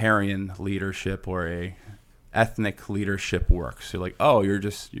sectarian leadership or a ethnic leadership works. You're like,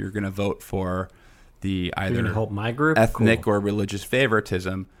 you're going to vote for the either help my group, ethnic or religious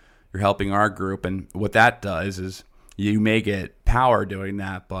favoritism. You're helping our group, and what that does is you may get power doing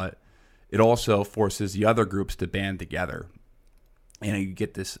that, but it also forces the other groups to band together. And you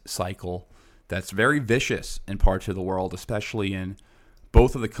get this cycle that's very vicious in parts of the world, especially in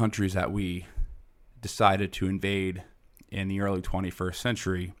both of the countries that we decided to invade in the early 21st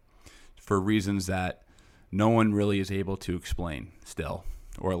century for reasons that no one really is able to explain still,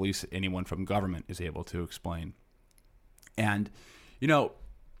 or at least anyone from government is able to explain. And,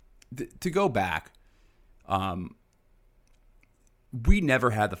 to go back, we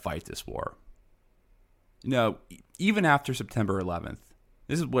never had to fight this war. Even after September 11th,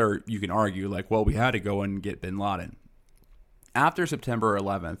 this is where you can argue, like, well, we had to go and get bin Laden. After September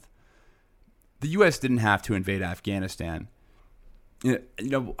 11th, the U.S. didn't have to invade Afghanistan.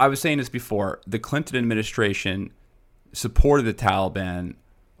 I was saying this before. The Clinton administration supported the Taliban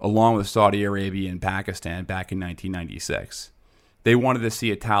along with Saudi Arabia and Pakistan back in 1996. They wanted to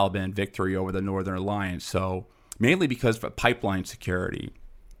see a Taliban victory over the Northern Alliance, so mainly because of pipeline security.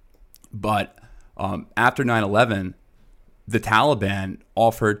 But after 9/11, the Taliban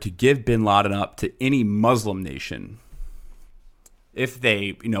offered to give bin Laden up to any Muslim nation if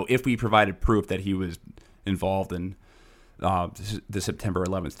we provided proof that he was involved in the September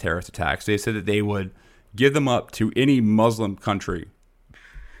 11th terrorist attacks. They said that they would give them up to any Muslim country.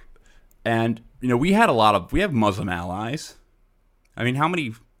 And, we have Muslim allies. I mean, how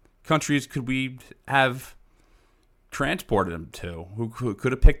many countries could we have transported them to? Who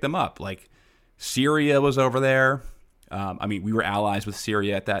could have picked them up? Like, Syria was over there. We were allies with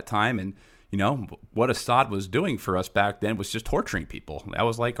Syria at that time, and what Assad was doing for us back then was just torturing people. That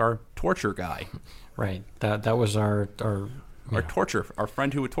was like our torture guy. Right. That was our torture, our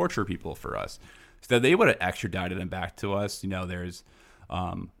friend who would torture people for us. So they would have extradited him back to us. There's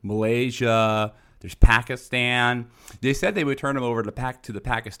Malaysia, there's Pakistan. They said they would turn him over to the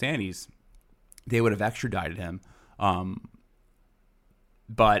Pakistanis. They would have extradited him.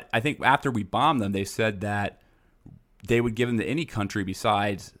 But I think after we bombed them, they said that they would give him to any country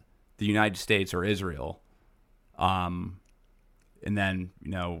besides the United States or Israel. And then,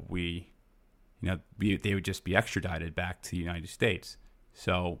 they would just be extradited back to the United States.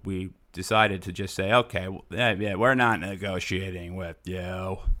 So we decided to just say, okay, we're not negotiating with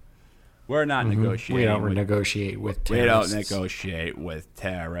you. We're not negotiating. We don't negotiate with terrorists. We don't negotiate with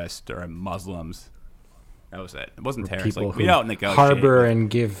terrorists or Muslims. That was it. It wasn't terrorists. People like, we don't negotiate. Harbor and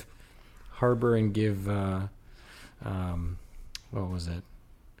give. What was it?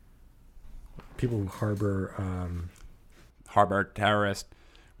 People who harbor terrorists.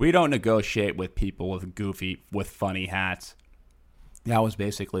 We don't negotiate with people with funny hats. That was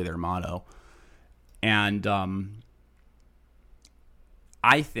basically their motto. And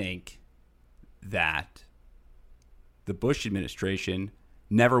I think that the Bush administration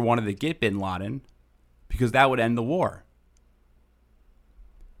never wanted to get bin Laden because that would end the war.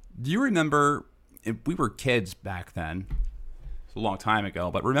 Do you remember, we were kids back then, it's a long time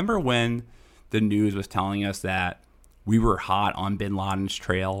ago, but remember when the news was telling us that we were hot on bin Laden's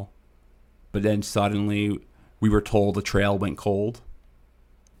trail, but then suddenly we were told the trail went cold?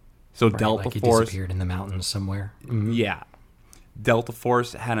 So right, Delta like he Force disappeared in the mountains somewhere. Mm-hmm. Yeah. Delta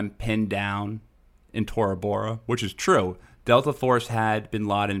Force had him pinned down in Tora Bora, which is true. Delta Force had bin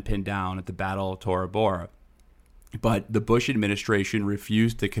Laden pinned down at the Battle of Tora Bora. But the Bush administration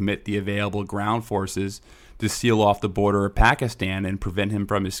refused to commit the available ground forces to seal off the border of Pakistan and prevent him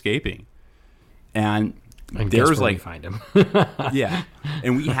from escaping. And there's like, find him. Yeah.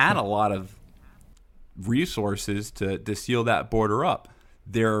 And we had a lot of resources to seal that border up.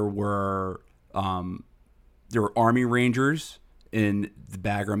 There were Army Rangers in the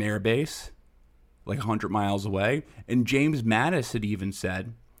Bagram Air Base, like 100 miles away. And James Mattis had even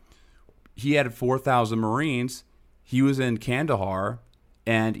said he had 4,000 Marines. He was in Kandahar,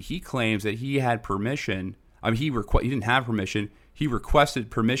 and he claims that he had permission. I mean, he didn't have permission. He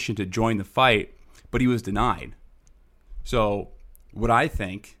requested permission to join the fight, but he was denied. So what I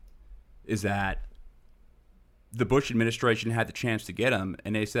think is that the Bush administration had the chance to get him,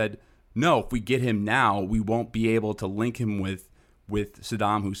 and they said, no, if we get him now, we won't be able to link him with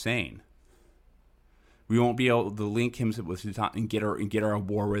Saddam Hussein. We won't be able to link him with Saddam and get our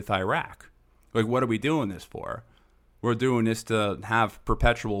war with Iraq. Like, what are we doing this for? We're doing this to have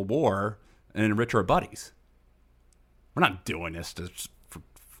perpetual war and enrich our buddies. We're not doing this to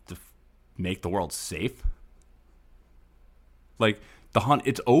make the world safe. Like, the hunt,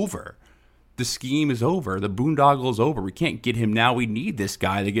 it's over. The scheme is over. The boondoggle is over. We can't get him now. We need this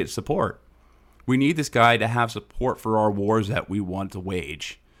guy to get support. We need this guy to have support for our wars that we want to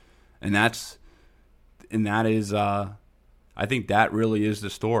wage. And that is, I think that really is the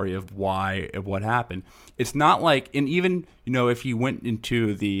story of what happened. It's not like, and even, if you went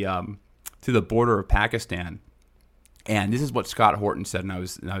into the to the border of Pakistan, and this is what Scott Horton said, and I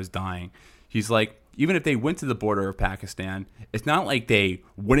was dying. He's like, even if they went to the border of Pakistan, it's not like they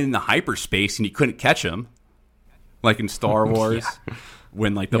went into hyperspace and you couldn't catch them, like in Star Wars,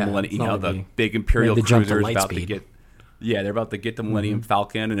 when like the the big Imperial cruiser is about to get. Yeah, they're about to get the Millennium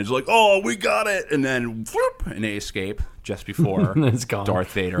Falcon, and it's like, oh, we got it, and then whoop, and they escape just before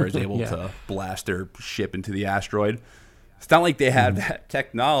Darth Vader is able to blast their ship into the asteroid. It's not like they have that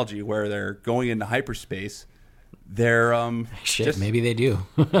technology where they're going into hyperspace. They're just maybe they do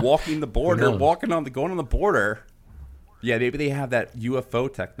walking the border, going on the border. Yeah, maybe they have that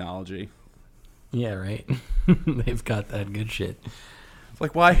UFO technology. Yeah, right. They've got that good shit.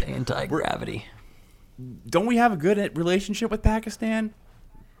 Like, why anti-gravity? Don't we have a good relationship with Pakistan?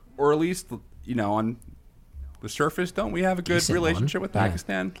 Or at least, on the surface, don't we have a good relationship with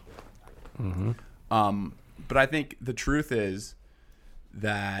Pakistan? Yeah. Mm-hmm. But I think the truth is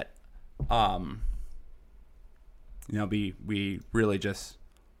that, we really just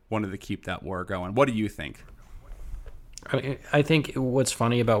wanted to keep that war going. What do you think? I think what's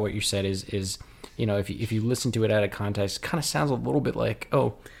funny about what you said is if you listen to it out of context, it kind of sounds a little bit like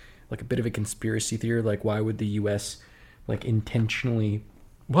a bit of a conspiracy theory. Like, why would the U.S. why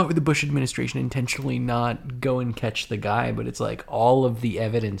would the Bush administration intentionally not go and catch the guy? But it's like all of the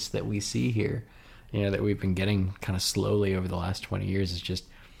evidence that we see here, that we've been getting kind of slowly over the last 20 years is just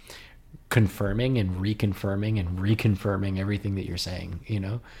confirming and reconfirming everything that you're saying.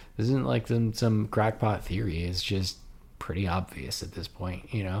 This isn't like some crackpot theory. It's just pretty obvious at this point,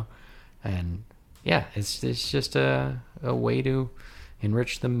 and yeah, it's just a way to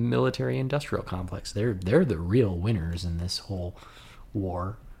enrich the military industrial complex. They're the real winners in this whole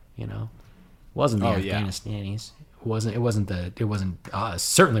war. Wasn't the Afghanistanis. It wasn't us.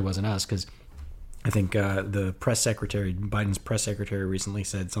 Certainly wasn't us, because I think the Biden's press secretary recently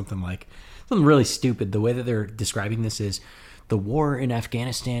said something really stupid. The way that they're describing this is the war in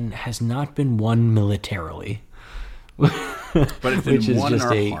Afghanistan has not been won militarily. But it's been won in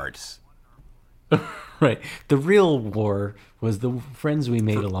our hearts. Right. The real war was the friends we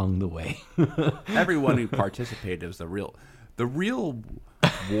made along the way. Everyone who participated was the real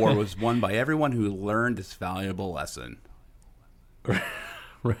war was won by everyone who learned this valuable lesson.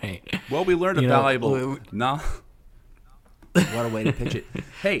 Right. Well, we learned a valuable. What a way to pitch it.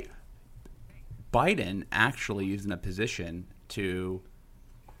 Hey, Biden actually is in a position to.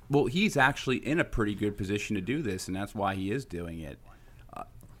 Well, he's actually in a pretty good position to do this, and that's why he is doing it.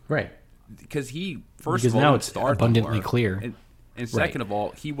 Right. Because now it's abundantly clear. And second of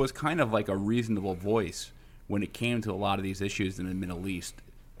all, he was kind of like a reasonable voice when it came to a lot of these issues in the Middle East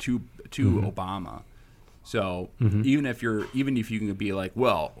to Obama. So even if you can be like,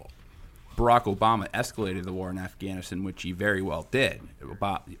 well, Barack Obama escalated the war in Afghanistan, which he very well did.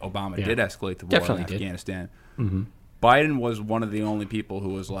 Obama did escalate the war in Afghanistan. Mm-hmm. Biden was one of the only people who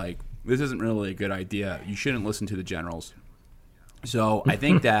was like, this isn't really a good idea. You shouldn't listen to the generals. So I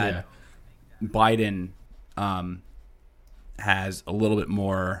think that Biden has a little bit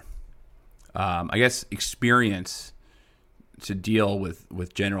more, experience to deal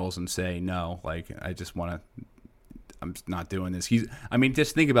with generals and say, no, I'm not doing this.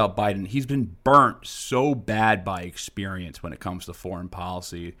 Just think about Biden. He's been burnt so bad by experience when it comes to foreign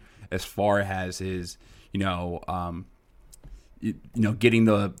policy, as far as his, getting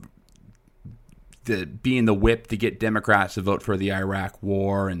being the whip to get Democrats to vote for the Iraq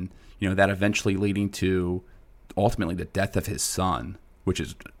war, and that eventually leading to ultimately the death of his son, which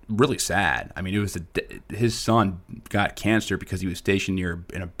is really sad. It was his son got cancer because he was stationed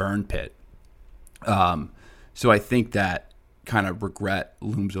in a burn pit. So I think that kind of regret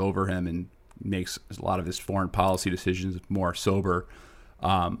looms over him and makes a lot of his foreign policy decisions more sober.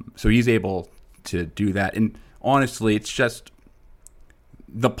 So he's able to do that. And honestly, it's just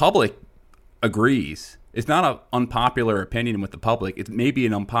the public agrees. It's not an unpopular opinion with the public. It may be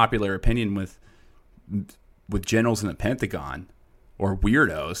an unpopular opinion with generals in the Pentagon or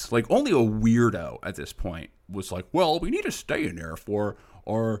weirdos. Like, only a weirdo at this point was like, well, we need to stay in there for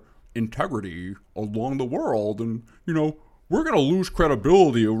our integrity along the world. And, you know, we're going to lose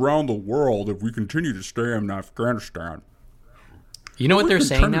credibility around the world if we continue to stay in Afghanistan. You know what they're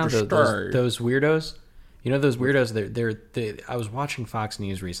saying now? Those weirdos? You know those weirdos? I was watching Fox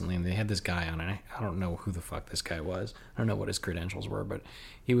News recently, and they had this guy on, and I don't know who the fuck this guy was. I don't know what his credentials were, but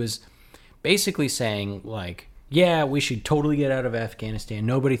he was basically saying, like, yeah, we should totally get out of Afghanistan.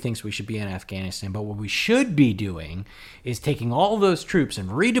 Nobody thinks we should be in Afghanistan. But what we should be doing is taking all those troops and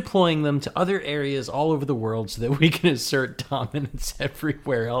redeploying them to other areas all over the world so that we can assert dominance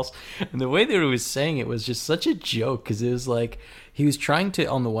everywhere else. And the way that he was saying it was just such a joke, because it was like he was trying to,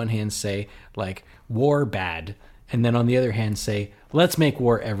 on the one hand, say, like, war bad. And then on the other hand, say, let's make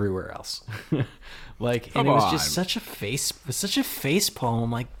war everywhere else. Like, and it was just such a face palm.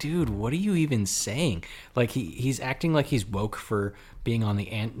 I'm like, dude, what are you even saying? Like, he's acting like he's woke for being on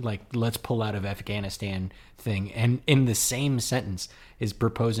the like, let's pull out of Afghanistan thing, and in the same sentence is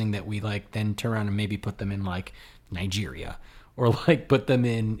proposing that we, like, then turn around and maybe put them in, like, Nigeria, or like put them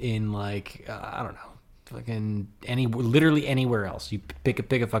in like I don't know, fucking literally anywhere else. You pick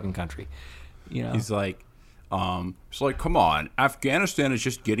a fucking country, you know. He's like, it's like, come on, Afghanistan is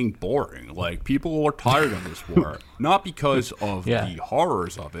just getting boring. Like, people are tired of this war. Not because of the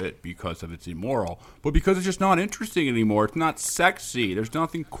horrors of it, because of it's immoral, but because it's just not interesting anymore. It's not sexy. There's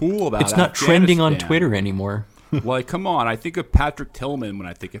nothing cool about it. It's not trending on Twitter anymore. Like, come on, I think of Patrick Tillman when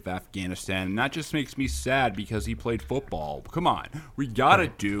I think of Afghanistan, and that just makes me sad because he played football. Come on, we gotta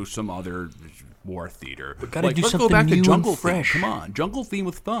do some other war theater. We gotta do let's something go back new to Jungle and fresh. Theme. Come on, Jungle Theme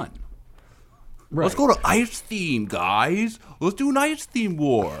was fun. Right. Let's go to Ice Theme, guys. Let's do an Ice Theme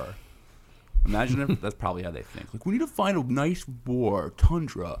war. Imagine if that's probably how they think. Like, we need to find a nice war,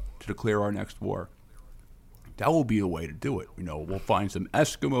 tundra, to declare our next war. That will be a way to do it. You know, we'll find some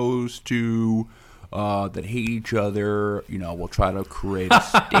Eskimos too that hate each other. You know, we'll try to create a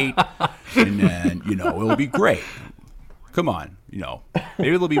state, and then, you know, it'll be great. Come on, you know,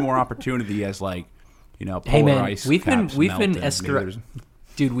 maybe there'll be more opportunity as, like, you know, polar ice we've been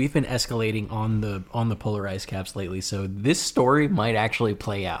Dude, we've been escalating on the polar ice caps lately, so this story might actually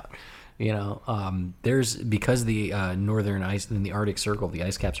play out. You know, there's, because the northern ice in the Arctic Circle, the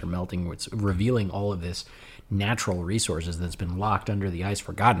ice caps are melting. It's revealing all of this natural resources that's been locked under the ice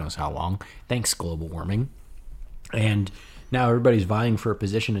for God knows how long. Thanks, global warming. And now everybody's vying for a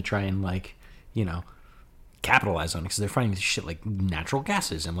position to try and, like, you know, capitalize on it, because they're finding shit like natural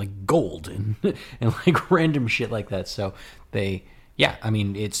gases and, like, gold and like random shit like that. So they. Yeah, I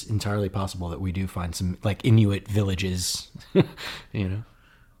mean, it's entirely possible that we do find some, like, Inuit villages, you know.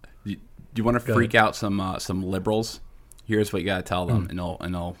 Do you want to freak out some liberals? Here's what you got to tell them,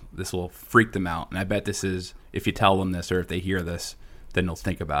 and this will freak them out. And I bet this is, if you tell them this or if they hear this, then they'll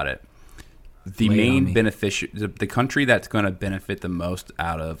think about it. The main the country that's going to benefit the most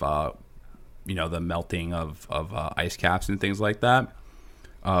out of, you know, the melting of ice caps and things like that,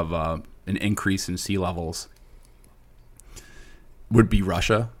 of an increase in sea levels, would be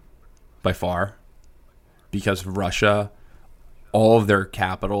Russia, by far, because Russia, all of their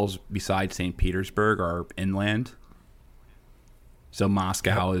capitals besides St. Petersburg are inland. So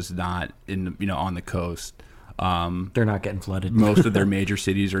Moscow is not on the coast. They're not getting flooded. Most of their major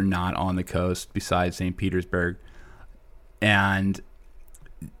cities are not on the coast besides St. Petersburg, and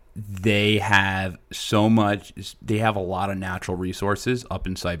they have so much. They have a lot of natural resources up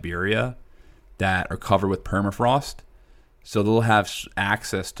in Siberia that are covered with permafrost. So they'll have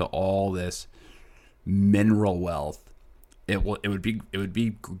access to all this mineral wealth. It would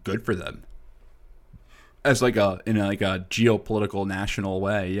be good for them as in a geopolitical national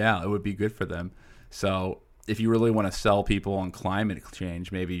way. Yeah, it would be good for them. So if you really want to sell people on climate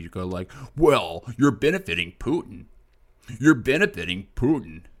change, maybe you go like, well, you're benefiting Putin. You're benefiting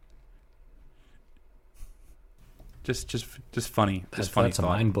Putin. Just funny. Just funny. That's a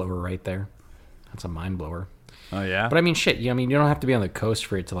mind blower right there. That's a mind blower. Oh, yeah? But I mean, shit, you don't have to be on the coast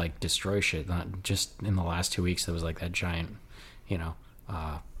for it to, like, destroy shit. Not just in the last 2 weeks, there was, like, that giant, you know,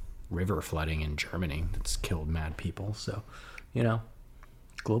 river flooding in Germany that's killed mad people. So, you know,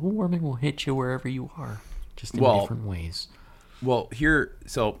 global warming will hit you wherever you are, just in different ways. Well,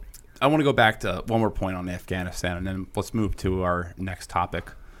 so I want to go back to one more point on Afghanistan, and then let's move to our next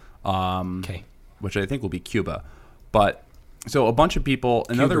topic, okay, which I think will be Cuba. But So a bunch of people.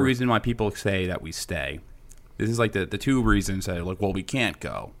 Another Cuba. reason why people say that we stay. This is like the two reasons that are like, well, we can't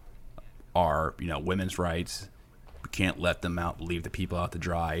go. Are women's rights. We can't let them out, leave the people out to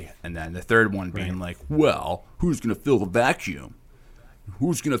dry. And then the third one being like, well, who's going to fill the vacuum?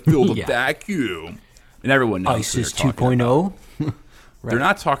 Who's going to fill the vacuum? And everyone knows ISIS 2.0. They're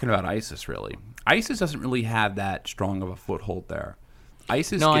not talking about ISIS, really. ISIS doesn't really have that strong of a foothold there.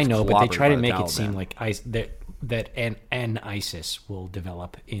 ISIS. No, gets I know, but they clobbered try by to the make it Taliban. seem like that an ISIS will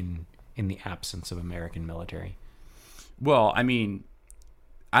develop in the absence of American military. Well, I mean,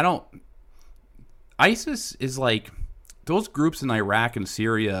 ISIS is like those groups in Iraq and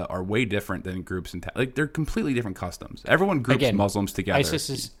Syria are way different than groups in like they're completely different customs. Everyone groups Muslims together. ISIS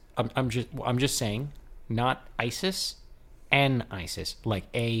is. I'm just saying, not ISIS, an ISIS, like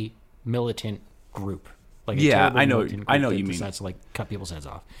a militant group. Like a terrible I know militant group what that you mean. decides to like cut people's heads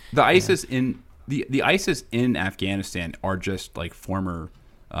off. The ISIS in the ISIS in Afghanistan are just like former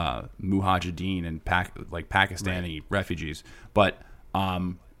mujahideen and Pakistani refugees, but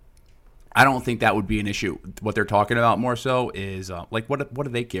I don't think that would be an issue. What they're talking about more so is like what do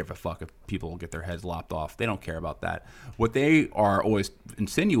they give a fuck if people get their heads lopped off? They don't care about that. What they are always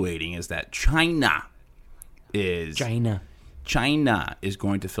insinuating is that China is going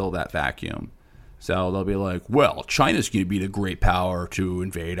to fill that vacuum. So they'll be like, well, China's going to be the great power to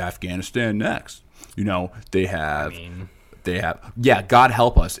invade Afghanistan next. They have, God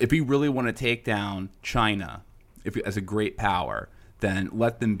help us. If we really want to take down China as a great power, then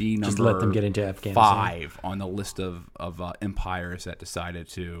let them be number Just let them get into Afghanistan. 5 on the list of empires that decided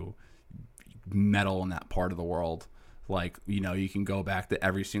to meddle in that part of the world. Like, you can go back to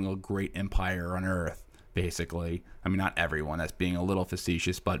every single great empire on Earth, basically. I mean, not everyone. That's being a little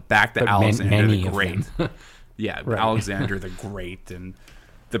facetious, but back to Alexander the Great. Yeah, right. Alexander the Great and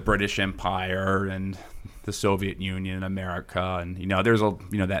the British Empire and the Soviet Union and America. And, there's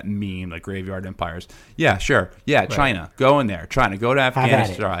that meme, like Graveyard Empires. Yeah, sure. Yeah, China. Go in there. China. Go to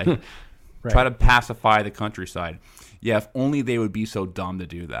Afghanistan. Try to pacify the countryside. Yeah, if only they would be so dumb to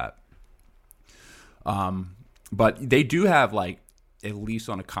do that. But they do have, like, at least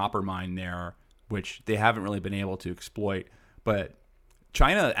on a copper mine there, which they haven't really been able to exploit. But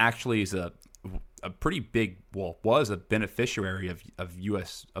China actually is a pretty big, was a beneficiary of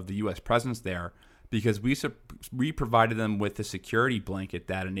the U.S. presence there, because we provided them with a security blanket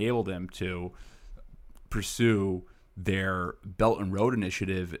that enabled them to pursue their Belt and Road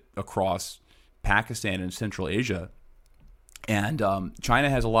Initiative across Pakistan and Central Asia. And China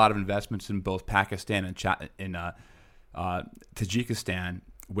has a lot of investments in both Pakistan and Tajikistan,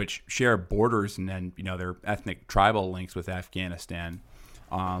 which share borders and then their ethnic tribal links with Afghanistan.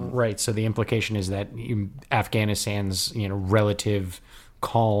 Right. So the implication is that Afghanistan's relative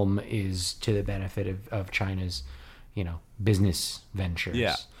calm is to the benefit of China's business ventures.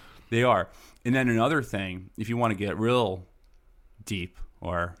 Yeah, they are. And then another thing, if you want to get real deep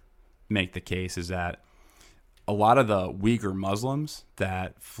or make the case, is that a lot of the Uyghur Muslims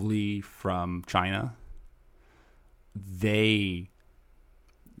that flee from China, they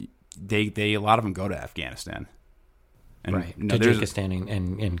a lot of them go to Afghanistan. And, right. Tajikistan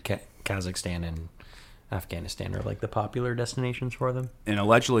and Kazakhstan and Afghanistan are like the popular destinations for them. And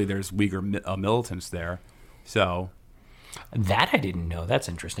allegedly there's Uyghur militants there. So that I didn't know. That's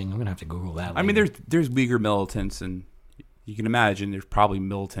interesting. I'm going to have to Google that later. I mean, there's Uyghur militants, and you can imagine there's probably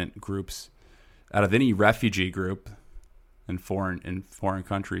militant groups out of any refugee group in foreign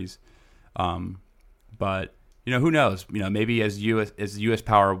countries. But who knows? Maybe as U.S.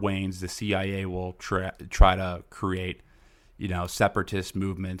 power wanes, the CIA will try to create, separatist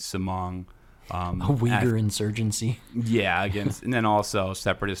movements among a Uyghur insurgency. Yeah, against, and then also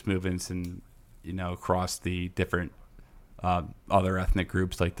separatist movements and across the different other ethnic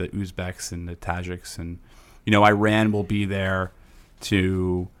groups like the Uzbeks and the Tajiks, and Iran will be there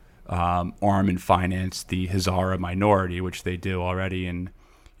to arm and finance the Hazara minority, which they do already, and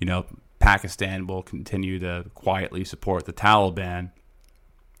Pakistan will continue to quietly support the Taliban.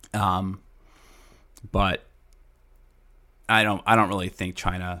 But I don't really think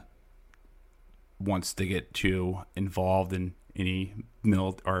China wants to get too involved in any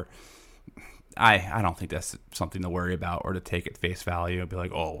or I don't think that's something to worry about or to take at face value and be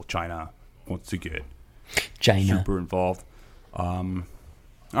like, oh, China wants to get super involved. All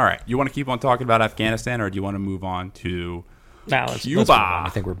right, you want to keep on talking about Afghanistan, or do you want to move on to let's Cuba? Let's move on. I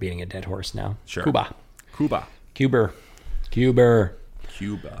think we're beating a dead horse now. Sure. Cuba.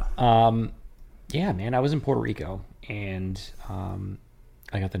 Yeah, man, I was in Puerto Rico, and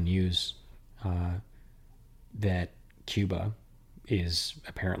I got the news that Cuba is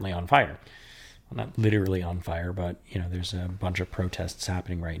apparently on fire. not literally on fire, but there's a bunch of protests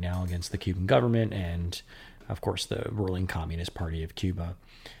happening right now against the Cuban government and, of course, the ruling Communist Party of Cuba.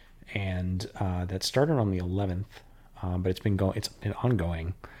 And that started on the 11th, but it's been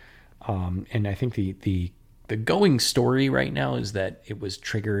ongoing. And I think the going story right now is that it was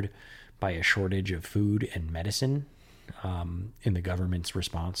triggered by a shortage of food and medicine in the government's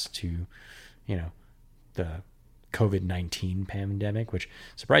response to, the COVID-19 pandemic, which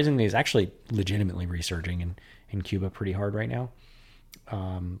surprisingly is actually legitimately resurging in Cuba pretty hard right now.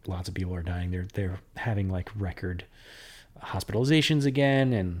 Lots of people are dying. They're having like record hospitalizations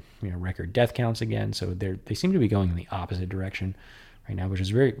again, and record death counts again. So they seem to be going in the opposite direction right now, which is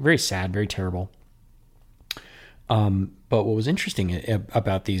very, very sad, very terrible. But what was interesting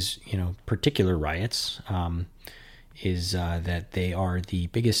about these particular riots is that they are the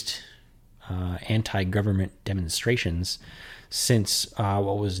biggest anti-government demonstrations since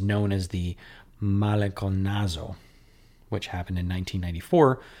what was known as the Maleconazo, which happened in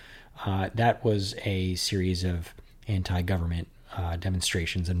 1994. That was a series of anti-government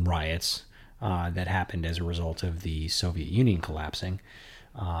demonstrations and riots that happened as a result of the Soviet Union collapsing.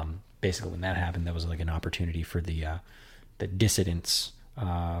 Basically, when that happened, that was like an opportunity for the dissidents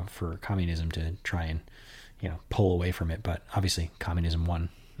for communism to try and pull away from it. But obviously, communism won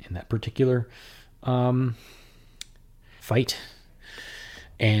in that particular fight.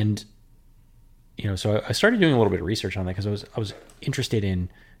 And so I started doing a little bit of research on that because I was interested in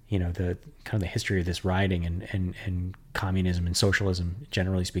the kind of the history of this rioting and communism and socialism,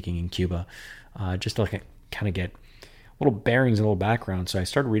 generally speaking, in Cuba, just to kind of get little bearings and a little background. So I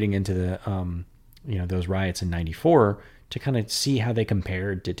started reading into the those riots in '94 to kind of see how they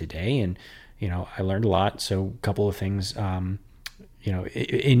compared to today, and I learned a lot. So a couple of things.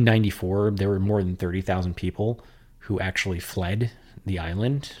 In '94 there were more than 30,000 people who actually fled the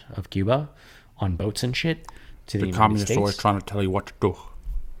island of Cuba on boats and shit to the United communists States. always trying to tell you what to do.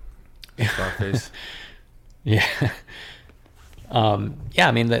 Scarface. Yeah. Yeah,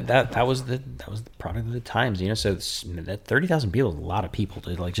 I mean that was the product of the times, so that 30,000 people is a lot of people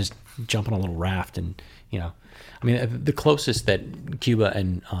to like just jump on a little raft. And I mean, the closest that Cuba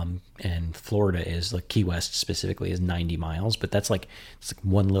and Florida is, like Key West specifically, is 90 miles, but it's like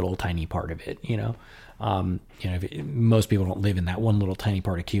one little tiny part of it. Most people don't live in that one little tiny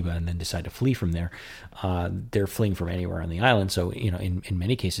part of Cuba and then decide to flee from there. They're fleeing from anywhere on the island. So in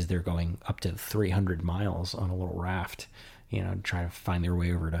many cases they're going up to 300 miles on a little raft, trying to find their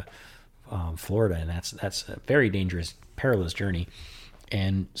way over to Florida, and that's a very dangerous, perilous journey.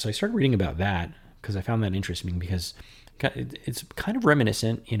 And so I started reading about that because I found that interesting, because it's kind of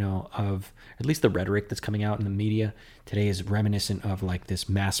reminiscent, of at least the rhetoric that's coming out in the media today is reminiscent of like this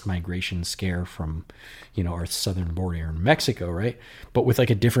mass migration scare from, our southern border in Mexico, right? But with like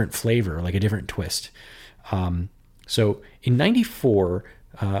a different flavor, like a different twist. So in '94,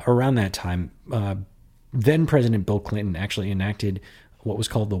 around that time, then President Bill Clinton actually enacted what was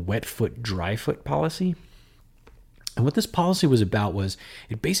called the wet foot, dry foot policy. And what this policy was about was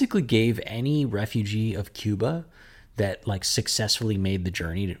it basically gave any refugee of Cuba that like successfully made the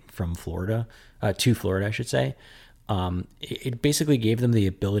journey from Florida to Florida, I should say. It basically gave them the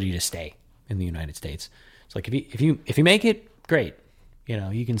ability to stay in the United States. It's like if you make it, great,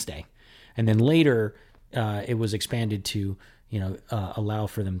 you can stay. And then later, it was expanded to allow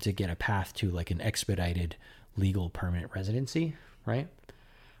for them to get a path to like an expedited legal permanent residency, right?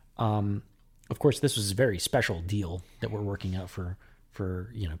 Of course, this was a very special deal that we're working out for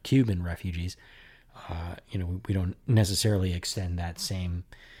Cuban refugees. We don't necessarily extend that same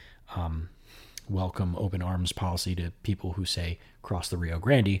welcome, open arms policy to people who say cross the Rio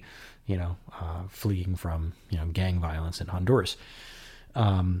Grande, fleeing from gang violence in Honduras.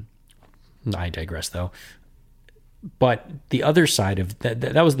 I digress, though. But the other side of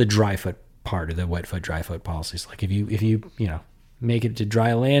that was the dry foot part of the wet foot, dry foot policies. Like if you make it to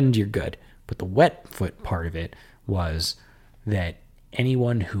dry land, you're good. But the wet foot part of it was that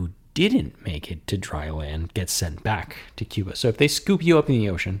anyone who didn't make it to dry land gets sent back to Cuba. So if they scoop you up in the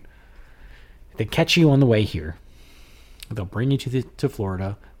ocean, they catch you on the way here, they'll bring you to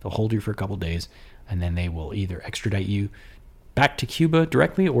Florida, they'll hold you for a couple days, and then they will either extradite you back to Cuba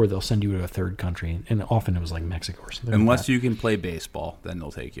directly, or they'll send you to a third country. And often it was like Mexico or something. Unless like you can play baseball, then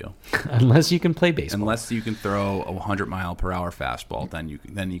they'll take you. Unless you can play baseball. Unless you can throw a 100-mile-per-hour fastball, then you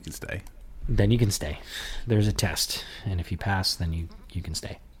can stay. Then you can stay. There's a test, and if you pass, then you can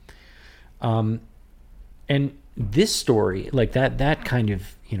stay. And this story, like that kind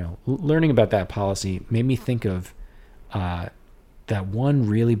of, learning about that policy made me think of that one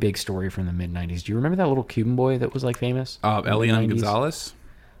really big story from the mid-'90s. Do you remember that little Cuban boy that was like famous? Elian Gonzalez?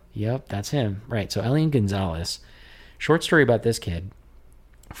 Yep, that's him. Right. So Elian Gonzalez. Short story about this kid.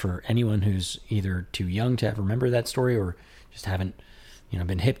 For anyone who's either too young to remember that story or just haven't,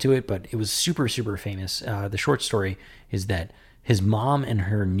 been hip to it, but it was super, super famous. The short story is that his mom and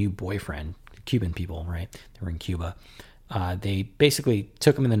her new boyfriend, Cuban people, right? They were in Cuba. They basically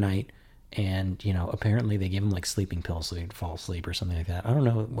took him in the night, and apparently they gave him like sleeping pills so he'd fall asleep or something like that. I don't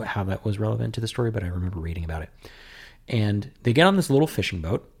know how that was relevant to the story, but I remember reading about it. And they get on this little fishing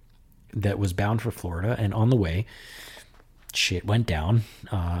boat that was bound for Florida, and on the way, shit went down.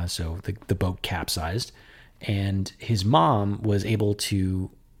 So the boat capsized, and his mom was able to,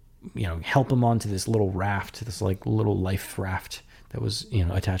 help him onto this little raft, this like little life raft that was,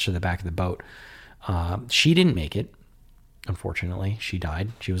 attached to the back of the boat. She didn't make it. Unfortunately, she died.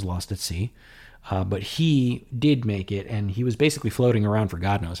 She was lost at sea. But he did make it, and he was basically floating around for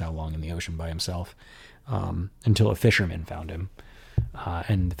God knows how long in the ocean by himself, until a fisherman found him.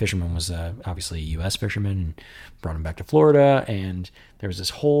 And the fisherman was obviously a U.S. fisherman and brought him back to Florida. And there was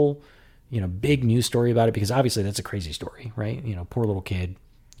this whole, big news story about it because obviously that's a crazy story, right? Poor little kid,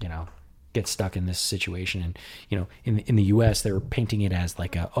 gets stuck in this situation. And, in the U.S., they were painting it as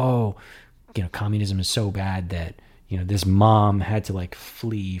like communism is so bad that, this mom had to like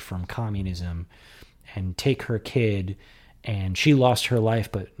flee from communism and take her kid. And she lost her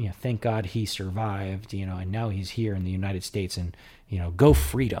life, but thank God he survived. And now he's here in the United States, and go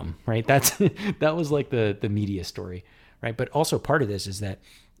freedom, right? That was like the media story, right? But also part of this is that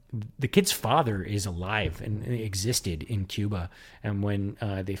the kid's father is alive and existed in Cuba, and when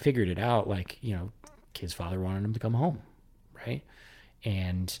they figured it out, kid's father wanted him to come home, right?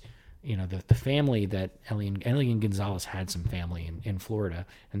 And the family that Elian Gonzalez had some family in Florida,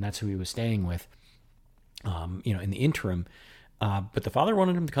 and that's who he was staying with. In the interim, but the father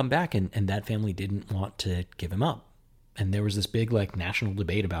wanted him to come back, and that family didn't want to give him up. And there was this big national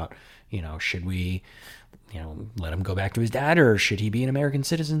debate about, should we, let him go back to his dad, or should he be an American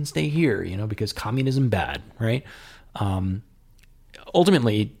citizen and stay here, because communism bad, right?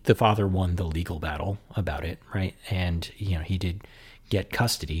 Ultimately, the father won the legal battle about it, right? And, he did get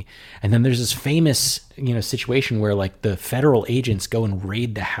custody. And then there's this famous, situation where the federal agents go and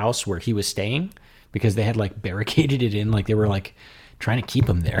raid the house where he was staying, because they had barricaded it in, they were trying to keep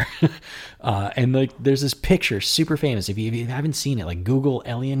him there. And there's this picture, super famous. If you haven't seen it, Google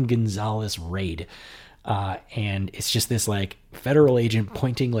Elian Gonzalez raid. And it's just this federal agent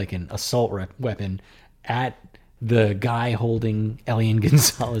pointing an assault weapon at the guy holding Elian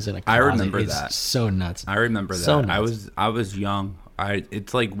Gonzalez in a closet. I remember that. It's so nuts. I remember that. So nuts. I was young.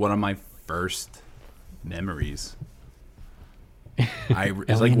 It's one of my first memories.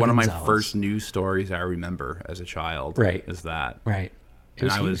 It's one of my first news stories I remember as a child. Right. Is that. Right. It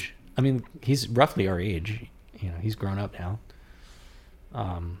was huge. I mean, he's roughly our age. He's grown up now.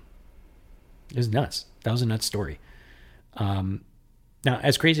 It was nuts. That was a nuts story. Now,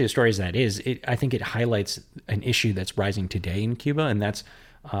 as crazy a story as that is, I think it highlights an issue that's rising today in Cuba, and that's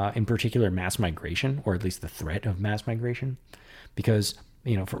in particular mass migration, or at least the threat of mass migration. Because,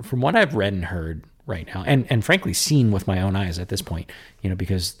 from what I've read and heard right now, and frankly seen with my own eyes at this point,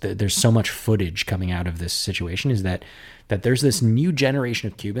 because there's so much footage coming out of this situation, is that there's this new generation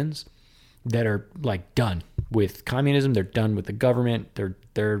of Cubans that are done with communism. They're done with the government.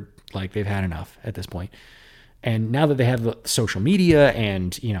 They're they've had enough at this point. And now that they have social media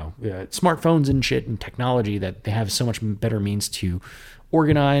and, smartphones and shit and technology, that they have so much better means to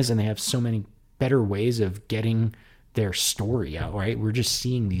organize, and they have so many better ways of getting their story out, right? We're just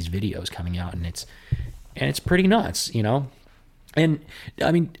seeing these videos coming out, and it's pretty nuts, And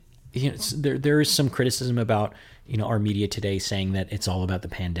I mean, there is some criticism about, our media today saying that it's all about the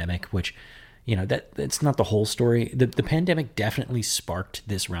pandemic, which, that's not the whole story. The pandemic definitely sparked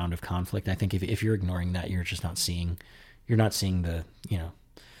this round of conflict. I think if you're ignoring that, you're just not seeing the,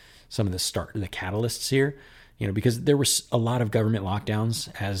 some of the catalysts here, because there was a lot of government lockdowns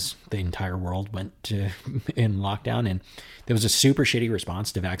as the entire world went in lockdown. And there was a super shitty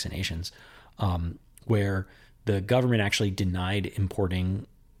response to vaccinations, where the government actually denied importing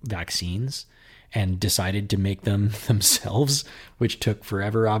vaccines and decided to make them themselves, which took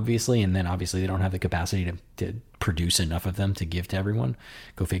forever, obviously. And then obviously they don't have the capacity to produce enough of them to give to everyone.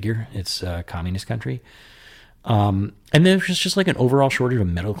 Go figure. It's a communist country. And there's just an overall shortage of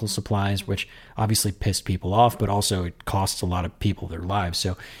medical supplies, which obviously pissed people off, but also it costs a lot of people their lives.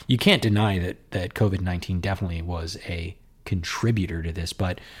 So you can't deny that COVID-19 definitely was a contributor to this.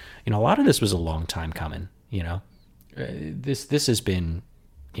 But, a lot of this was a long time coming, This has been...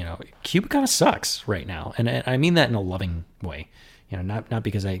 Cuba kind of sucks right now. And I mean that in a loving way, not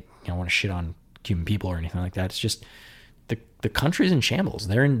because I want to shit on Cuban people or anything like that. It's just the country's in shambles.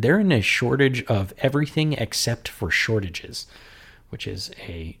 They're in a shortage of everything except for shortages, which is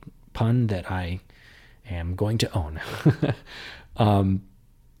a pun that I am going to own. I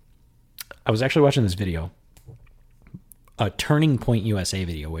was actually watching this video, a Turning Point USA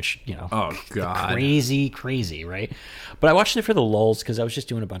video, which, oh God, crazy, right? But I watched it for the lulz because I was just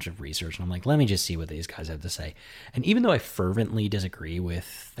doing a bunch of research, and I'm like, let me just see what these guys have to say. And even though I fervently disagree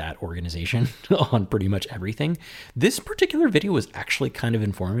with that organization on pretty much everything, this particular video was actually kind of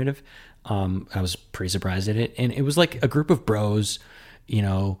informative. I was pretty surprised at it, and it was like a group of bros.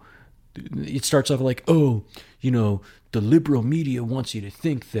 It starts off like, the liberal media wants you to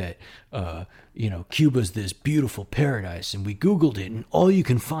think that, Cuba's this beautiful paradise, and we Googled it, and all you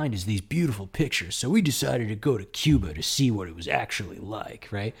can find is these beautiful pictures. So we decided to go to Cuba to see what it was actually like,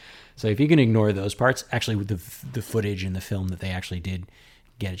 right? So if you can ignore those parts, actually with the footage in the film that they actually did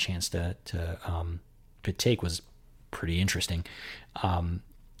get a chance to take was pretty interesting. And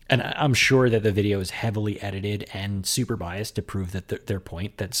I'm sure that the video is heavily edited and super biased to prove that their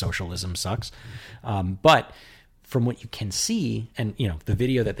point that socialism sucks. But from what you can see, and the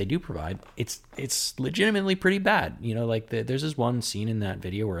video that they do provide, it's legitimately pretty bad. There's this one scene in that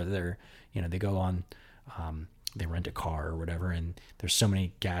video where they go on, they rent a car or whatever, and there's so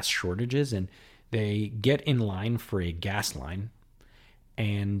many gas shortages, and they get in line for a gas line,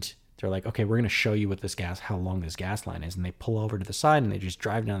 and they're like, okay, we're going to show you how long this gas line is. And they pull over to the side and they just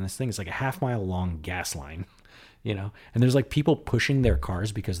drive down this thing. It's like a half-mile long gas line, and there's like people pushing their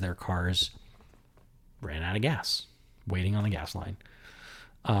cars because their cars ran out of gas, waiting on the gas line.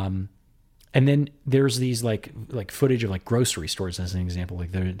 And then there's these like footage of like grocery stores as an example.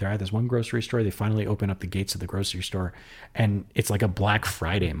 Like they're at this one grocery store. They finally open up the gates of the grocery store, and it's like a Black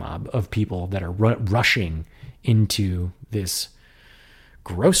Friday mob of people that are rushing into this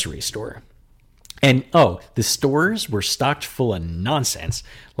grocery store. And the stores were stocked full of nonsense.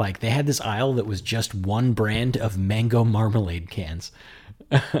 Like they had this aisle that was just one brand of mango marmalade cans.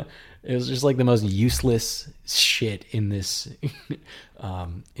 It was just like the most useless shit in this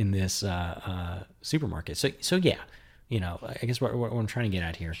supermarket. So yeah, I guess what I'm trying to get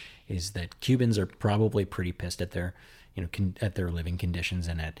at here is that Cubans are probably pretty pissed at their at their living conditions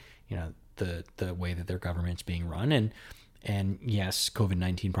and at the way that their government's being run. And yes,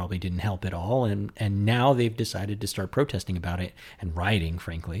 COVID-19 probably didn't help at all. And now they've decided to start protesting about it and rioting,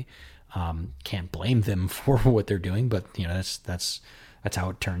 frankly. Can't blame them for what they're doing, but that's how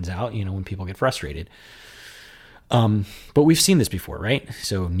it turns out, when people get frustrated. But we've seen this before, right?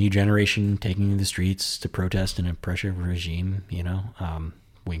 So new generation taking to the streets to protest an oppressive regime,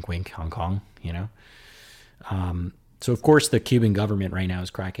 wink, wink, Hong Kong, So, of course, the Cuban government right now is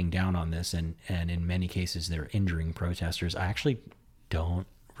cracking down on this, and in many cases, they're injuring protesters. I actually don't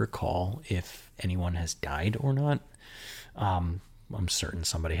recall if anyone has died or not. I'm certain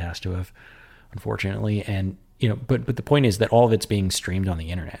somebody has to have, unfortunately. And, but the point is that all of it's being streamed on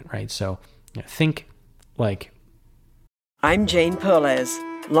the internet, right? So think like... I'm Jane Perlez,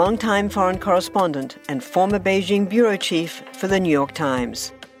 longtime foreign correspondent and former Beijing bureau chief for the New York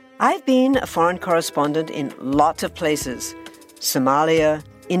Times. I've been a foreign correspondent in lots of places: Somalia,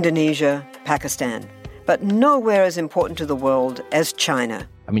 Indonesia, Pakistan, but nowhere as important to the world as China.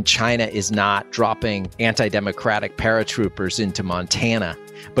 I mean, China is not dropping anti-democratic paratroopers into Montana.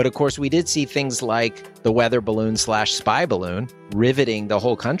 But of course, we did see things like the weather balloon/spy balloon riveting the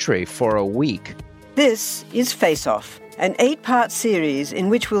whole country for a week. This is Face Off, an 8-part series in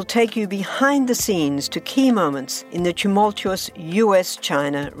which we'll take you behind the scenes to key moments in the tumultuous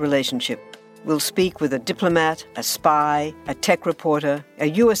U.S.-China relationship. We'll speak with a diplomat, a spy, a tech reporter, a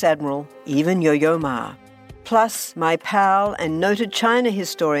U.S. admiral, even Yo-Yo Ma. Plus, my pal and noted China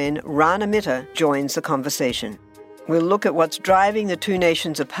historian Rana Mitter joins the conversation. We'll look at what's driving the two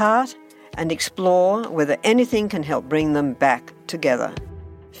nations apart and explore whether anything can help bring them back together.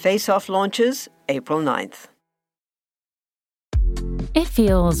 Face Off launches April 9th. It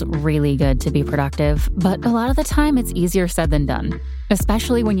feels really good to be productive, but a lot of the time it's easier said than done,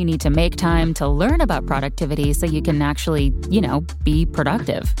 especially when you need to make time to learn about productivity so you can actually, be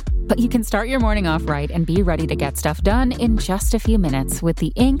productive. But you can start your morning off right and be ready to get stuff done in just a few minutes with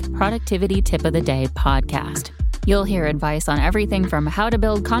the Inc. Productivity Tip of the Day podcast. You'll hear advice on everything from how to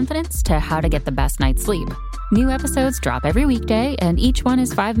build confidence to how to get the best night's sleep. New episodes drop every weekday, and each one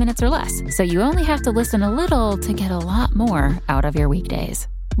is 5 minutes or less, so you only have to listen a little to get a lot more out of your weekdays.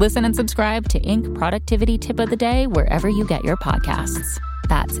 Listen and subscribe to Inc. Productivity Tip of the Day wherever you get your podcasts.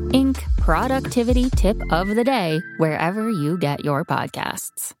 That's Inc. Productivity Tip of the Day wherever you get your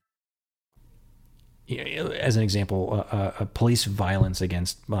podcasts. as an example, police violence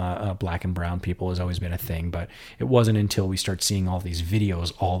against black and brown people has always been a thing, but it wasn't until we start seeing all these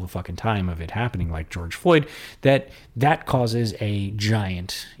videos all the fucking time of it happening, like George Floyd, that causes a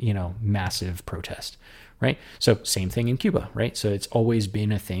giant, massive protest, right? So same thing in Cuba, right? So it's always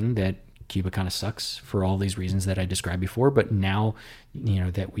been a thing that Cuba kind of sucks for all these reasons that I described before, but now,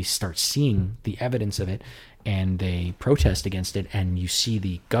 that we start seeing the evidence of it and they protest against it and you see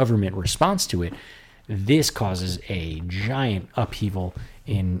the government response to it, this causes a giant upheaval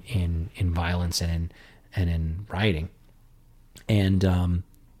in violence and in rioting. And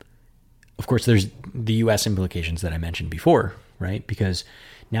of course, there's the U.S. implications that I mentioned before, right? Because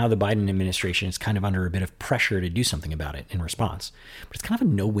now the Biden administration is kind of under a bit of pressure to do something about it in response. But it's kind of a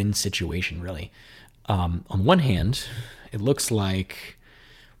no-win situation, really. On one hand, it looks like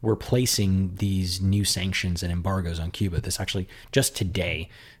we're placing these new sanctions and embargoes on Cuba. This actually, just today,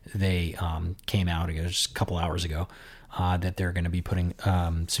 they came out, just a couple hours ago, that they're going to be putting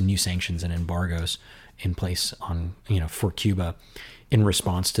some new sanctions and embargoes in place on, for Cuba in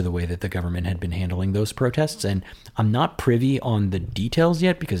response to the way that the government had been handling those protests. And I'm not privy on the details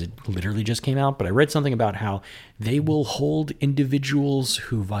yet because it literally just came out, but I read something about how they will hold individuals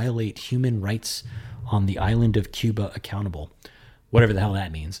who violate human rights on the island of Cuba accountable. Whatever the hell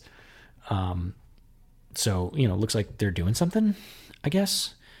that means. So, it looks like they're doing something, I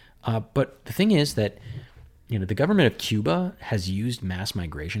guess. But the thing is that, the government of Cuba has used mass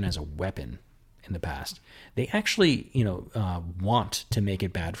migration as a weapon in the past. They actually, want to make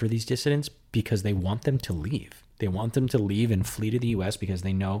it bad for these dissidents because they want them to leave. They want them to leave and flee to the U.S. because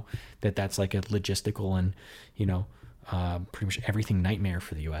they know that that's like a logistical and, pretty much everything nightmare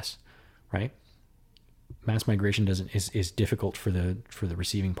for the U.S., right? Mass migration is difficult for the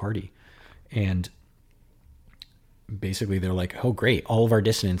receiving party. And basically they're like, oh great, all of our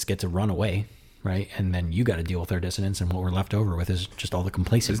dissidents get to run away, right? And then you got to deal with our dissidents, and what we're left over with is just all the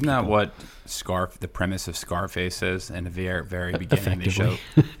complacent Isn't people. that what the premise of Scarface is? In the very beginning, they show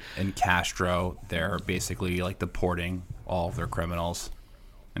in Castro, they're basically like deporting all of their criminals.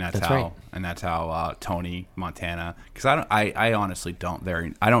 And that's how Tony Montana, because I honestly don't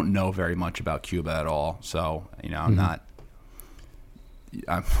know very much about Cuba at all. So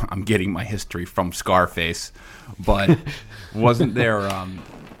I'm getting my history from Scarface, but wasn't there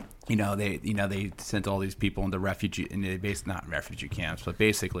they sent all these people into not refugee camps, but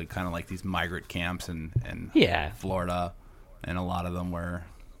basically kind of like these migrant camps in Florida, and a lot of them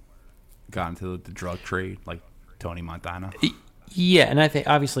got into the drug trade, like Tony Montana. Yeah, and I think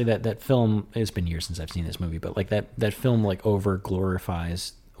obviously that film, it's been years since I've seen this movie, but like that film like over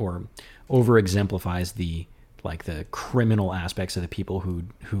glorifies or over exemplifies the criminal aspects of the people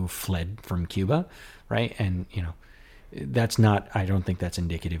who fled from Cuba, right? And that's not, I don't think that's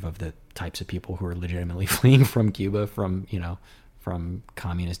indicative of the types of people who are legitimately fleeing from Cuba from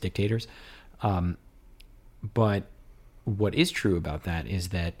communist dictators. But what is true about that is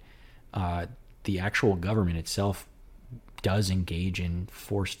that the actual government itself does engage in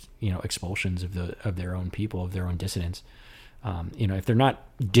forced, expulsions of their own people, of their own dissidents. If they're not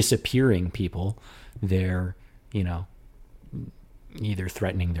disappearing people, they're, either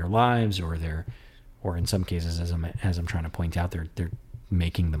threatening their lives or in some cases, as I'm trying to point out, they're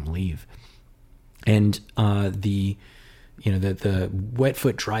making them leave. And the wet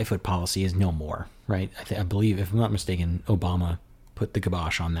foot, dry foot policy is no more, right? I believe, if I'm not mistaken, Obama put the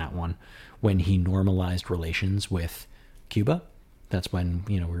kibosh on that one when he normalized relations with Cuba. That's when,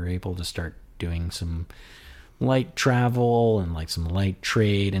 we were able to start doing some light travel and like some light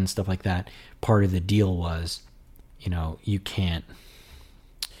trade and stuff like that. Part of the deal was,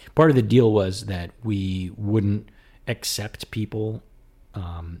 part of the deal was that we wouldn't accept people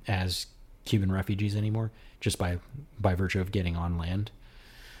as Cuban refugees anymore, just by virtue of getting on land.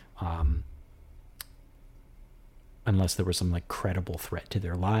 Unless there was some like credible threat to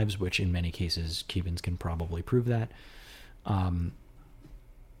their lives, which in many cases Cubans can probably prove that.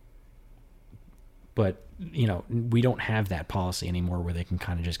 But we don't have that policy anymore where they can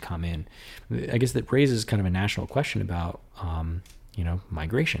kind of just come in. I guess that raises kind of a national question about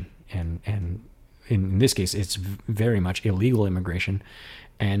migration, and in this case it's very much illegal immigration.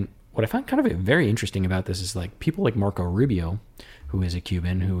 And what I find kind of very interesting about this is like people like Marco Rubio, who is a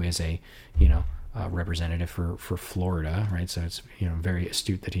Cuban, who is a representative for Florida, right? So it's very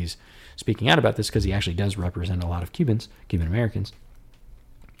astute that he's speaking out about this, because he actually does represent a lot of Cuban Americans.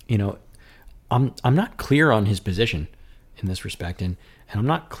 I'm not clear on his position in this respect, and I'm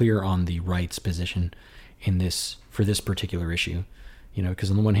not clear on the right's position in this for this particular issue. Because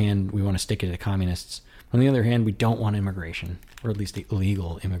on the one hand we want to stick it to the communists, on the other hand we don't want immigration, or at least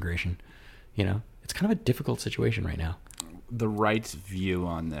illegal immigration. It's kind of a difficult situation right now. The right's view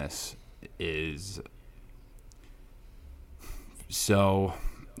on this is, so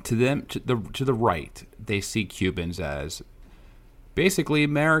to them, to the right, they see Cubans as basically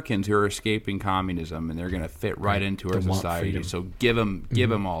Americans who are escaping communism, and they're going to fit right into our society. So give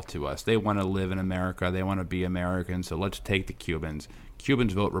them all to us. They want to live in America. They want to be Americans. So let's take the Cubans.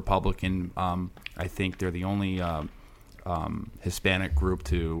 Cubans vote Republican. I think they're the only Hispanic group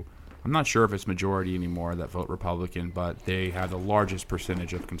to. I'm not sure if it's majority anymore that vote Republican, but they have the largest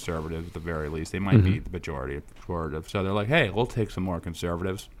percentage of conservatives at the very least. They might be the majority of conservative. So they're like, hey, we'll take some more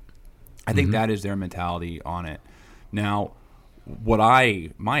conservatives. I think that is their mentality on it. Now, what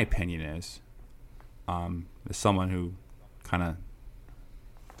my opinion is, as someone who kind of,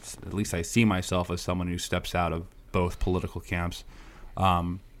 at least I see myself as someone who steps out of both political camps.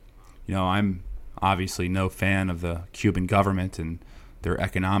 I'm obviously no fan of the Cuban government and their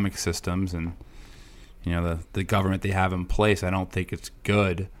economic systems and the government they have in place. I don't think it's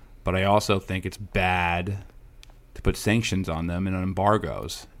good, but I also think it's bad to put sanctions on them and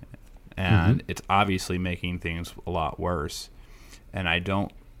embargoes, and it's obviously making things a lot worse. And I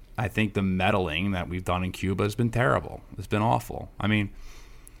think the meddling that we've done in Cuba has been terrible. It's been awful. I mean,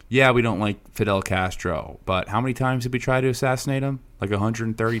 yeah, we don't like Fidel Castro, but how many times did we try to assassinate him? Like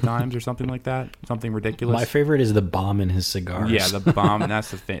 130 times or something like that? Something ridiculous? My favorite is the bomb in his cigars. Yeah, the bomb, and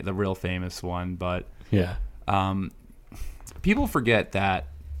that's the real famous one. But yeah, people forget that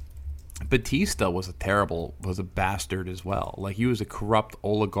Batista was a bastard as well. Like, he was a corrupt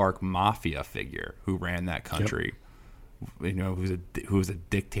oligarch mafia figure who ran that country. Who was a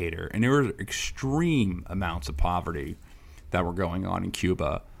dictator. And there were extreme amounts of poverty that were going on in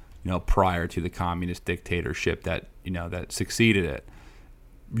Cuba, prior to the communist dictatorship that succeeded it.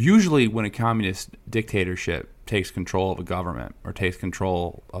 Usually when a communist dictatorship takes control of a government or takes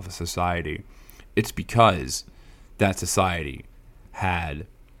control of a society, it's because that society had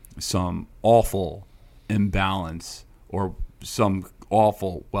some awful imbalance or some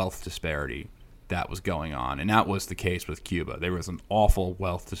awful wealth disparity that was going on. And that was the case with Cuba. There was an awful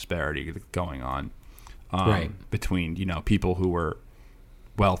wealth disparity going on between, people who were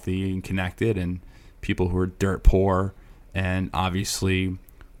wealthy and connected and people who were dirt poor and obviously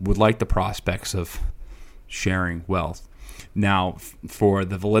would like the prospects of sharing wealth. Now, for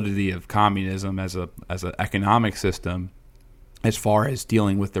the validity of communism as an economic system, as far as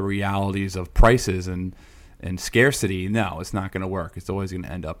dealing with the realities of prices and scarcity, no, it's not going to work. It's always going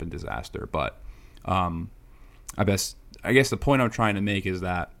to end up in disaster. But I guess the point I'm trying to make is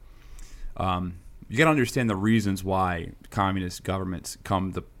that you got to understand the reasons why communist governments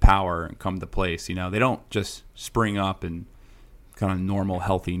come to power and come to place. They don't just spring up in kind of normal,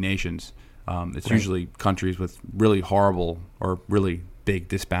 healthy nations. It's usually countries with really horrible or really big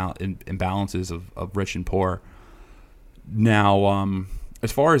imbalances of rich and poor. Now,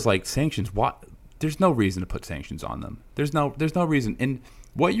 as far as like sanctions, there's no reason to put sanctions on them. There's no reason. And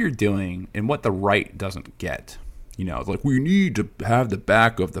what you're doing and what the right doesn't get, it's like, we need to have the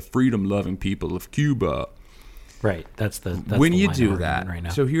back of the freedom-loving people of Cuba. Right. That's when the you line do of that. argument right now.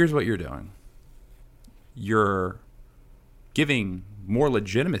 So here's what you're doing. You're giving more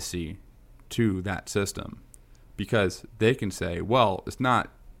legitimacy to that system because they can say, well, it's not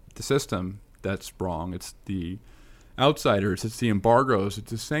the system that's wrong. It's the outsiders. It's the embargoes.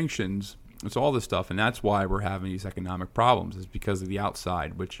 It's the sanctions. It's all this stuff. And that's why we're having these economic problems, is because of the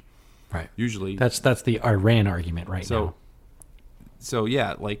outside, which usually... That's the Iran argument now. So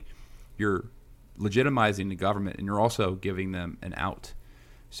yeah, like, you're legitimizing the government and you're also giving them an out.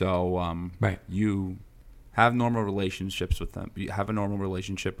 So you have normal relationships with them. You have a normal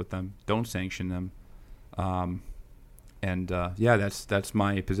relationship with them. Don't sanction them. That's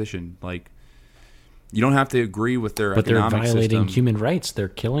my position. Like, you don't have to agree with their economic system. But they're violating human rights. They're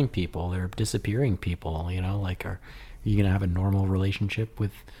killing people. They're disappearing people. Like, are you going to have a normal relationship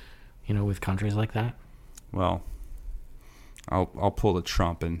with countries like that? Well, I'll pull the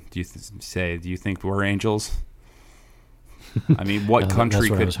Trump and do you think we're angels? I mean, what country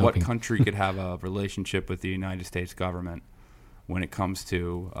could have a relationship with the United States government when it comes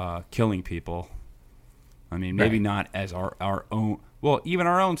to killing people? I mean, maybe not as our own. Well, even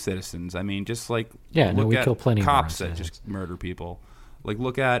our own citizens. I mean, just like we kill plenty cops of that just murder people. Like,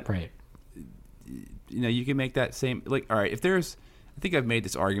 look at you can make that same, like, all right, I think I've made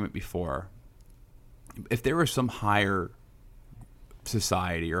this argument before. If there was some higher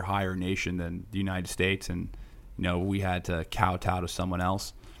society or higher nation than the United States, and we had to kowtow to someone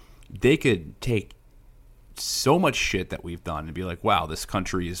else, they could take so much shit that we've done and be like, wow, this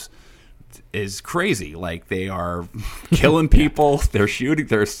country is is crazy. Like, they are killing people. They're shooting.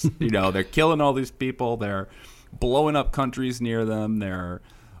 They're killing all these people. They're blowing up countries near them. They're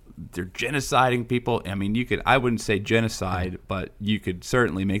genociding people. I mean, I wouldn't say genocide, but you could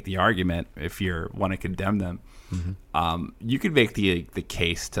certainly make the argument if you want to condemn them. Mm-hmm. You could make the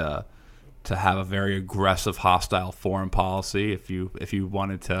case to have a very aggressive, hostile foreign policy if you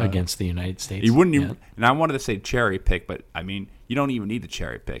wanted to against the United States. You wouldn't even, and I wanted to say cherry pick, but I mean, you don't even need to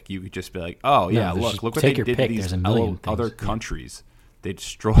cherry pick. You could just be like, oh yeah, look what they did to these other countries. They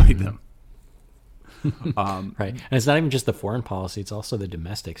destroyed them. Right, and it's not even just the foreign policy; it's also the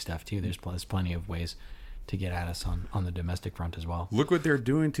domestic stuff too. There's plenty of ways to get at us on the domestic front as well. Look what they're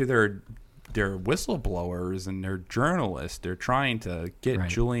doing to their whistleblowers and their journalists. They're trying to get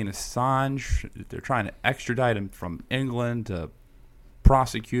Julian Assange. They're trying to extradite him from England to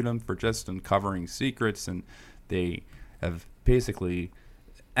prosecute him for just uncovering secrets, and they have basically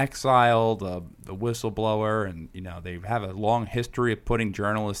exiled the whistleblower, and they have a long history of putting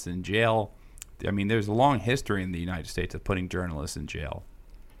journalists in jail. I mean, there's a long history in the United States of putting journalists in jail.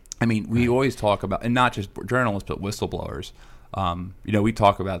 I mean, we always talk about, and not just journalists, but whistleblowers. We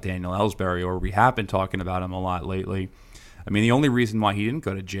talk about Daniel Ellsbury, or we have been talking about him a lot lately. I mean, the only reason why he didn't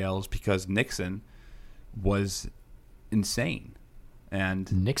go to jail is because Nixon was insane.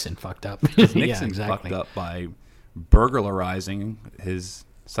 And Nixon fucked up. Nixon fucked up by burglarizing his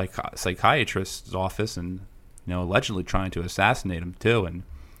psychiatrist's office and, allegedly trying to assassinate him too. And,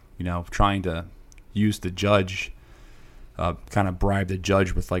 trying to use the judge, kind of bribe the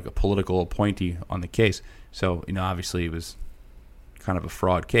judge with like a political appointee on the case. So, obviously it was kind of a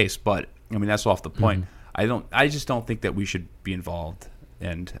fraud case, but I mean, that's off the point. Mm-hmm. I just don't think that we should be involved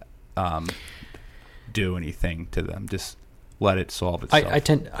and do anything to them. Just let it solve itself. I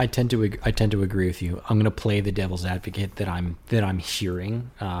tend to agree with you. I'm going to play the devil's advocate that I'm hearing,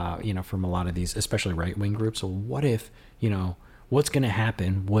 from a lot of these, especially right-wing groups. So what if, what's going to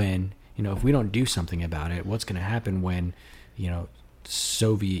happen when, if we don't do something about it? What's going to happen when,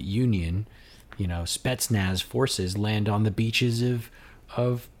 Soviet Union, Spetsnaz forces land on the beaches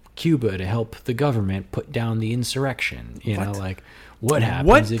of Cuba to help the government put down the insurrection? What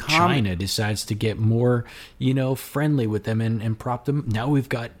happens if China decides to get more, friendly with them and prop them? Now we've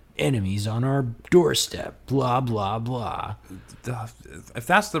got enemies on our doorstep, blah, blah, blah. If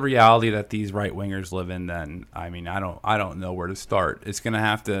that's the reality that these right-wingers live in, then, I mean, I don't know where to start. It's going to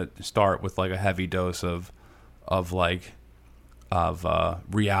have to start with like a heavy dose of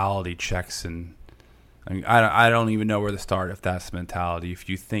reality checks, and I mean, I don't even know where to start if that's the mentality. If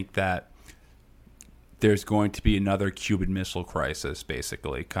you think that there's going to be another Cuban Missile Crisis,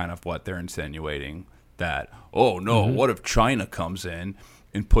 basically, kind of what they're insinuating, that, oh no, what if China comes in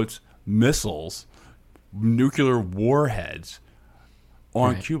and puts missiles, nuclear warheads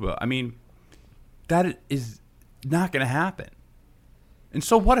on Cuba? I mean, that is not going to happen. And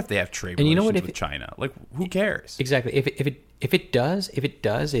so what if they have trade relations with China? Like, who cares? Exactly. If it does,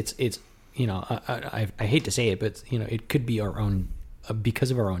 it's I hate to say it, but it could be our own,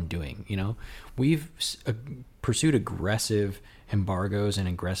 because of our own doing. We've pursued aggressive embargoes and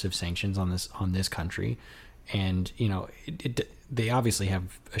aggressive sanctions on this country, and they obviously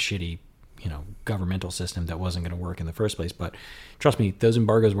have a shitty governmental system that wasn't going to work in the first place. But trust me, those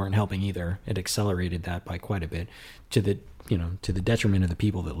embargoes weren't helping either. It accelerated that by quite a bit, to the detriment of the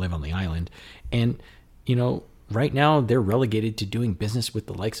people that live on the island. And right now they're relegated to doing business with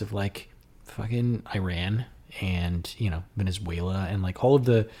the likes of like fucking Iran and Venezuela and like all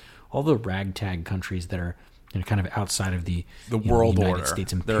the ragtag countries that are kind of outside of the world United order.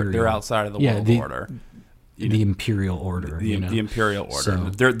 States imperial. They're outside of the world order. The imperial order. The imperial order. So,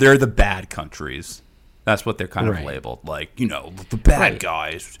 they're the bad countries. That's what they're kind of labeled, like, the bad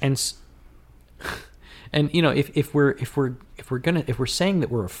guys. And if we're saying that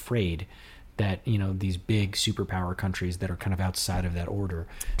we're afraid that these big superpower countries that are kind of outside of that order,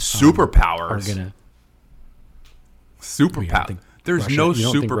 superpowers are gonna superpower. There's no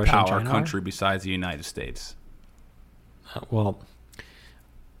superpower country besides the United States. Well,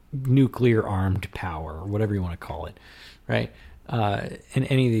 nuclear armed power, or whatever you want to call it, right? And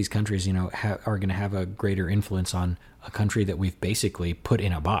any of these countries, are going to have a greater influence on a country that we've basically put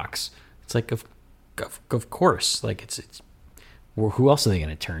in a box. It's like, of course, like it's. Well, who else are they going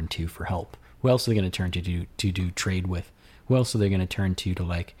to turn to for help? Who else are they going to turn to do trade with? Who else are they going to turn to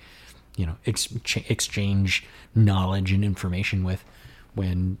like, exchange knowledge and information with,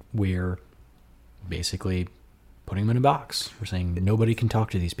 when we're basically putting them in a box? We're saying nobody can talk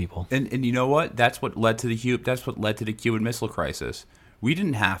to these people. And you know what? That's what led to the Cuban Missile Crisis. We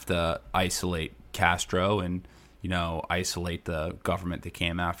didn't have to isolate Castro and isolate the government that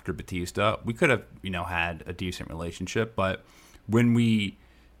came after Batista. We could have, had a decent relationship, but when we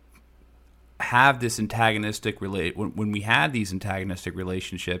have this when we had these antagonistic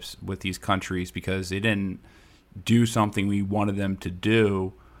relationships with these countries because they didn't do something we wanted them to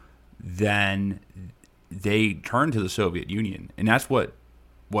do, then they turned to the Soviet Union, and that's what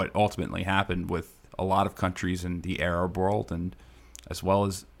ultimately happened with a lot of countries in the Arab world, and as well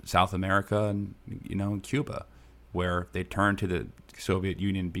as South America and and Cuba, where they turned to the Soviet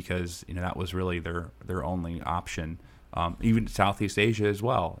Union because that was really their only option. Even Southeast Asia as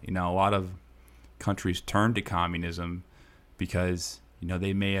well. A lot of countries turned to communism because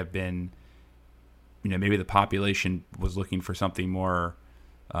they may have been, maybe the population was looking for something more,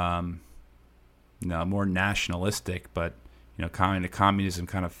 more nationalistic, but communism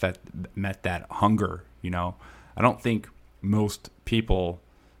kind of met that hunger. I don't think most people,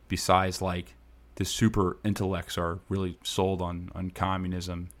 besides like the super intellects, are really sold on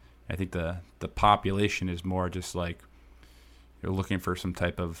communism. I think the population is more just like you're looking for some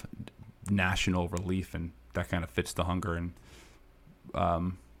type of national relief, and that kind of fits the hunger. And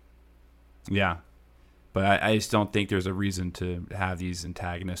but I just don't think there's a reason to have these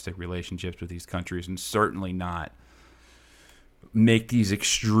antagonistic relationships with these countries, and certainly not make these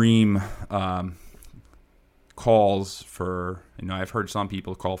extreme calls for, I've heard some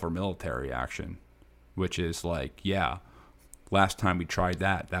people call for military action, which is like, yeah, last time we tried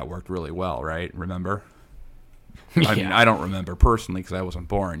that worked really well, right? Remember? I mean, I don't remember personally because I wasn't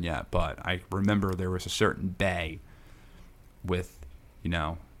born yet, but I remember there was a certain bay with,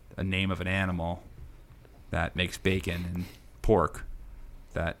 a name of an animal that makes bacon and pork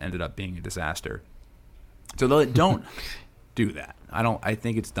that ended up being a disaster. So don't do that. I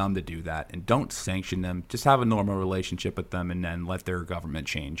think it's dumb to do that, and don't sanction them. Just have a normal relationship with them, and then let their government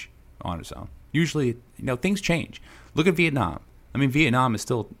change on its own. Usually, things change. Look at Vietnam. I mean, Vietnam is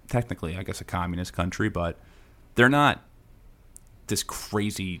still technically, I guess, a communist country, but they're not this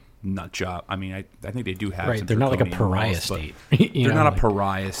crazy nut job. I mean, I think they do have some they're not like a pariah laws, state. They're not a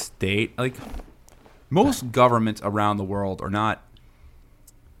pariah state. Like, most governments around the world are not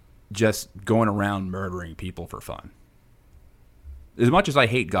just going around murdering people for fun. As much as I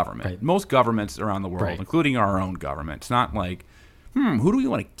hate government, most governments around the world, including our own government, it's not like, who do we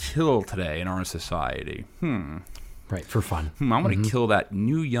want to kill today in our society? Right, for fun. I want to kill that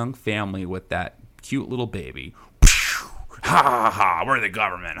new young family with that cute little baby. Ha ha ha, we're the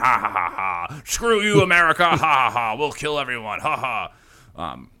government. Ha ha ha ha. Screw you, America. Ha ha ha. We'll kill everyone. Ha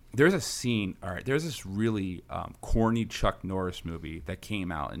ha. There's a scene, there's this really corny Chuck Norris movie that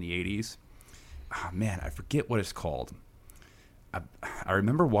came out in the 80s. Oh, man, I forget what it's called. I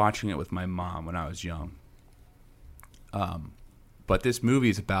remember watching it with my mom when I was young. But this movie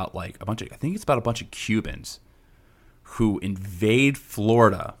is about like a bunch of Cubans who invade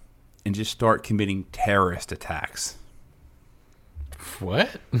Florida and just start committing terrorist attacks. What?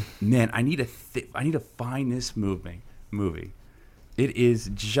 Man, I need to find this movie. It is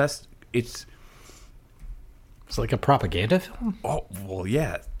just it's like a propaganda film? Oh, well,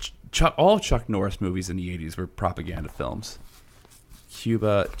 yeah. All of Chuck Norris movies in the 80s were propaganda films.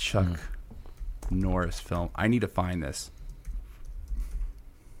 Cuba Chuck Norris film. I need to find this.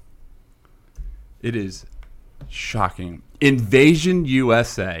 It is shocking. Invasion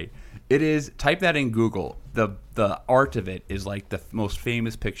USA. It is. Type that in Google. The art of it is like the most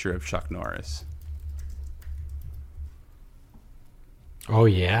famous picture of Chuck Norris. Oh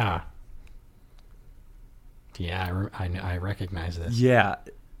yeah. Yeah, I recognize this. Yeah,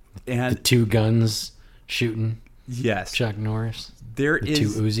 and the two guns shooting. Yes, Chuck Norris. There the is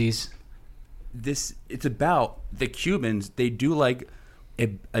two Uzis. It's about the Cubans. They do like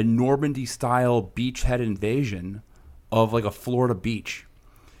a Normandy style beachhead invasion of like a Florida beach,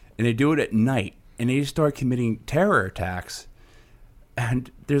 and they do it at night, and they just start committing terror attacks.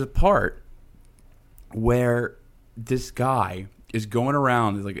 And there's a part where this guy is going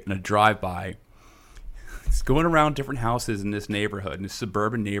around like in a drive-by. He's going around different houses in this neighborhood, in this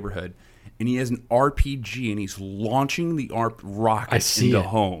suburban neighborhood, and he has an RPG, and he's launching the rockets into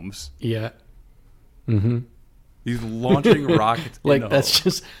homes. Yeah. Mm-hmm. He's launching rockets like into that's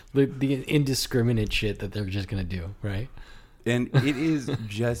homes. Just the indiscriminate shit that they're just going to do, right? And it is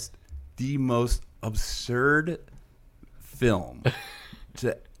just the most absurd film.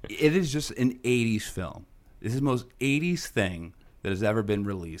 It is just an 80s film. This is the most 80s thing that has ever been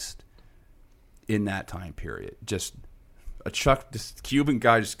released in that time period. Just this Cuban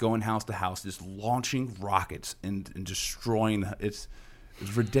guy just going house to house, just launching rockets and destroying. It's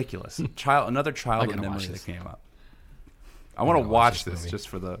ridiculous. Another childhood memory that came up. I want to watch this just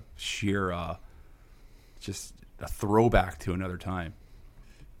for the sheer, a throwback to another time.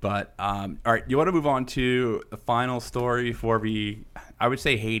 But all right, you want to move on to the final story before I would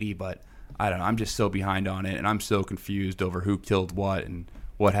say Haiti, but I don't know. I'm just so behind on it, and I'm so confused over who killed what and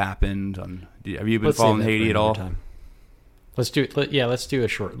what happened. Have you been following Haiti at all? Let's do it. Let's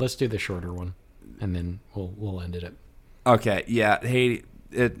do the shorter one, and then we'll end it. Okay. Yeah, Haiti.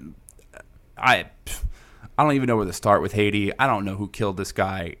 I don't even know where to start with Haiti. I don't know who killed this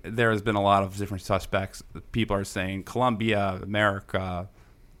guy. There has been a lot of different suspects. People are saying Colombia, America,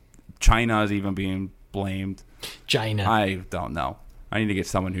 China is even being blamed. China. I don't know. I need to get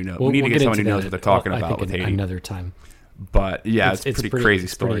someone who knows. We need to get someone who knows what they're talking about with Haiti. Another time. But yeah, it's a pretty crazy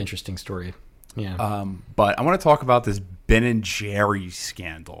story. Pretty interesting story. Yeah. But I want to talk about this Ben and Jerry's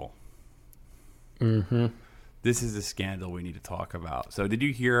scandal. Mm-hmm. This is a scandal we need to talk about. So did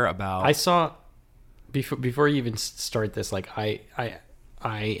you hear about... I saw... Before you even start this, like I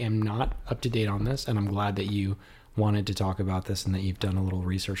am not up to date on this, and I'm glad that you wanted to talk about this and that you've done a little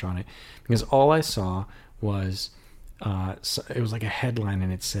research on it, because all I saw was it was like a headline,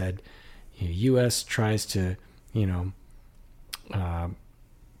 and it said, U.S. tries to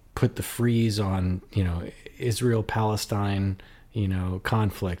put the freeze on Israel-Palestine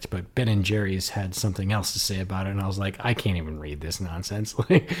conflict, but Ben and Jerry's had something else to say about it, and I was like, I can't even read this nonsense.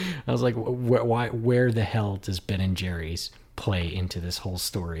 I was like, where the hell does Ben and Jerry's play into this whole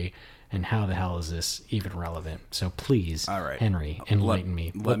story, and how the hell is this even relevant? So please, all right, Henry, enlighten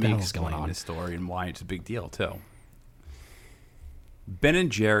me. What the hell is going on? Let me explain this story and why it's a big deal too. Ben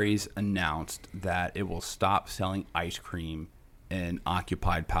and Jerry's announced that it will stop selling ice cream in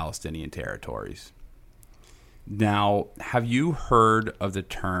occupied Palestinian territories. Now, have you heard of the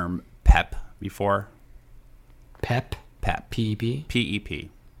term PEP before? PEP? PEP. P-E-P? P-E-P.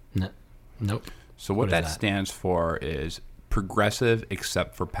 No. Nope. So what that stands for is Progressive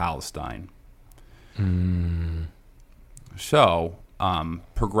Except for Palestine. So,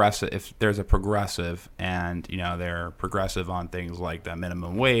 progressive, if there's a progressive and, they're progressive on things like the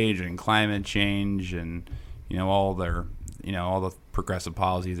minimum wage and climate change and, all the progressive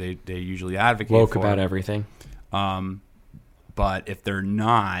policies they usually advocate Woke for. about everything. But if they're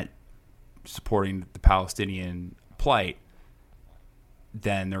not supporting the Palestinian plight,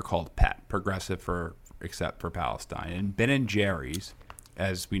 then they're called PEP, Progressive Except for Palestine. And Ben and Jerry's,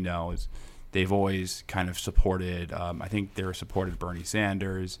 as we know, they've always kind of supported. I think they're supported Bernie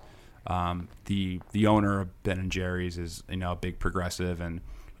Sanders. The owner of Ben and Jerry's is a big progressive, and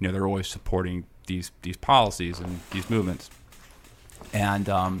they're always supporting these policies and these movements. And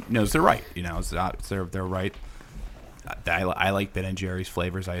they're right. They're right. I like Ben and Jerry's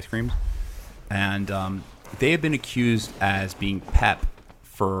flavors ice cream, and they have been accused as being PEP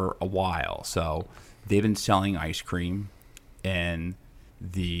for a while. So they've been selling ice cream in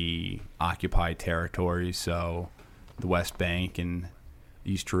the occupied territories, so the West Bank and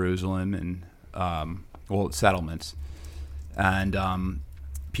East Jerusalem and settlements. And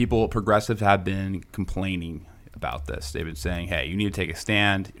progressives have been complaining about this. They've been saying, hey, you need to take a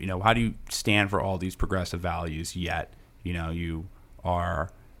stand. How do you stand for all these progressive values, yet you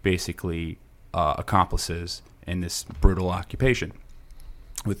are basically accomplices in this brutal occupation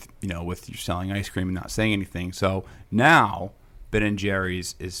with you selling ice cream and not saying anything. So now Ben and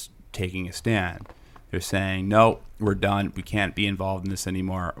Jerry's is taking a stand. They're saying, no, we're done. We can't be involved in this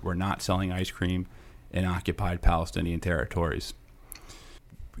anymore. We're not selling ice cream in occupied Palestinian territories.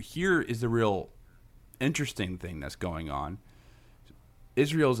 Here is the real interesting thing that's going on.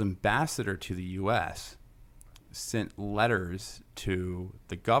 Israel's ambassador to the U.S. sent letters to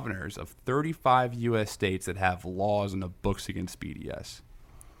the governors of 35 U.S. states that have laws on the books against BDS,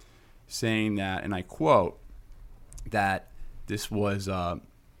 saying that, and I quote, that this was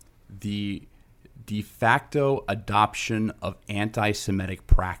the de facto adoption of anti-Semitic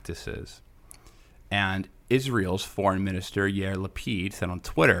practices. And Israel's foreign minister, Yair Lapid, said on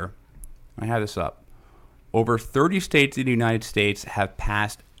Twitter, I have this up, over 30 states in the United States have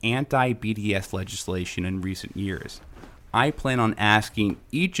passed anti-BDS legislation in recent years. I plan on asking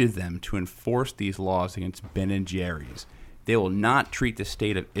each of them to enforce these laws against Ben and Jerry's. They will not treat the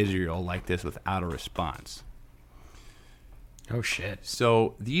state of Israel like this without a response. Oh, shit.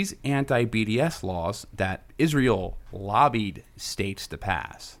 So these anti-BDS laws that Israel lobbied states to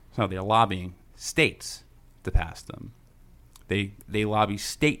pass, so they're lobbying states to pass them. They lobby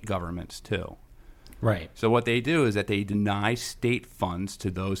state governments too. Right. So what they do is that they deny state funds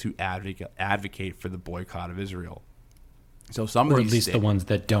to those who advocate for the boycott of Israel. So some or of at least the ones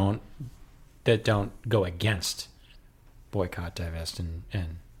that don't go against boycott, divest, and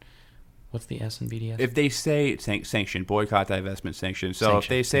What's the S in BDS? If they say sanction, boycott, divestment, sanction. So if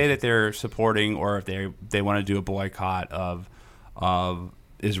they say that they're supporting, or if they want to do a boycott of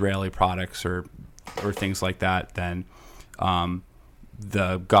Israeli products or things like that, then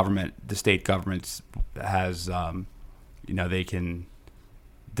the state governments has they can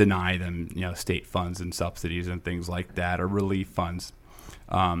deny them state funds and subsidies and things like that, or relief funds.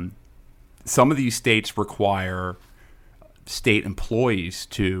 Some of these states require state employees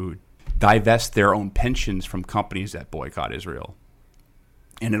to divest their own pensions from companies that boycott Israel.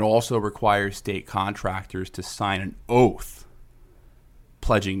 And it also requires state contractors to sign an oath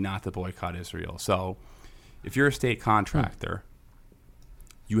pledging not to boycott Israel. So if you're a state contractor,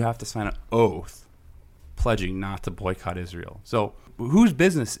 you have to sign an oath pledging not to boycott Israel. So whose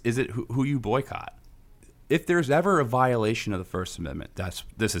business is it who you boycott? If there's ever a violation of the First Amendment,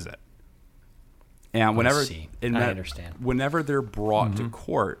 this is it. And whenever I understand. Whenever they're brought to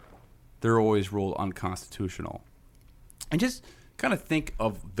court, they're always ruled unconstitutional. And just kind of think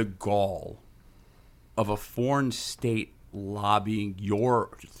of the gall of a foreign state lobbying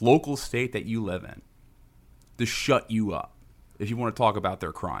your local state that you live in to shut you up if you want to talk about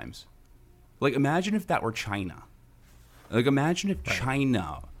their crimes. Like, imagine if that were China. Like, imagine if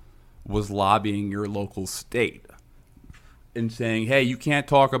China was lobbying your local state and saying, hey, you can't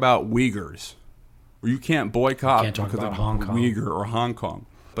talk about Uyghurs, or you can't boycott because of Uyghur or Hong Kong.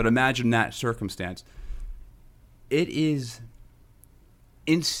 But imagine that circumstance. It is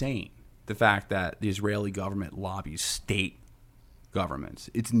insane, the fact that the Israeli government lobbies state governments.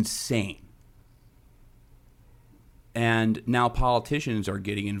 It's insane. And now politicians are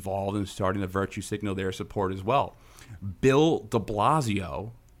getting involved and starting to virtue signal their support as well. Bill de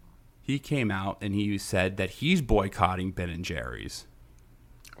Blasio, he came out and he said that he's boycotting Ben & Jerry's.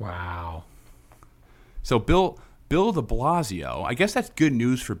 Wow. So Bill de Blasio, I guess that's good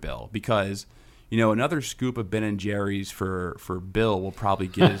news for Bill, because another scoop of Ben & Jerry's for Bill will probably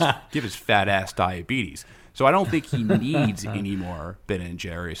give his fat ass diabetes. So I don't think he needs any more Ben &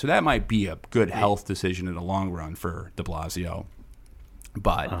 Jerry's. So that might be a good health decision in the long run for de Blasio.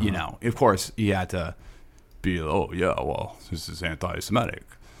 But, of course, he had to be, this is anti-Semitic.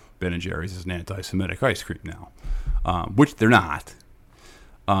 Ben & Jerry's is an anti-Semitic ice cream now, which they're not.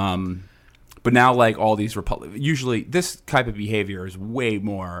 But now, like, all these usually this type of behavior is way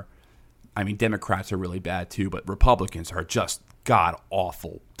more. I mean, Democrats are really bad too, but Republicans are just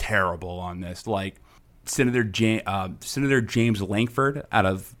god-awful, terrible on this. Like, Senator James Lankford out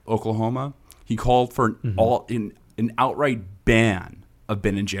of Oklahoma, he called for an outright ban of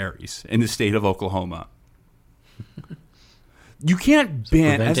Ben & Jerry's in the state of Oklahoma. You can't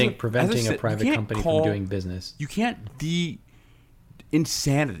ban preventing a private company from doing business. You can't the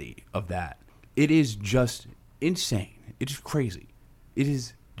insanity of that. It is just insane. It is crazy. It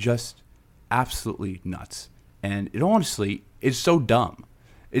is just absolutely nuts. And it honestly is so dumb.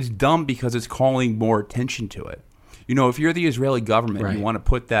 It's dumb because it's calling more attention to it. If you're the Israeli government, you want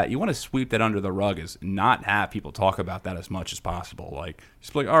to sweep that under the rug, is not have people talk about that as much as possible. Like,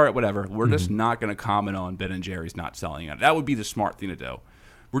 just like, all right, whatever. We're just not going to comment on Ben & Jerry's not selling it. That would be the smart thing to do.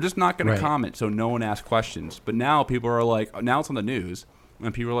 We're just not going to comment so no one asks questions. But now people are like, now it's on the news,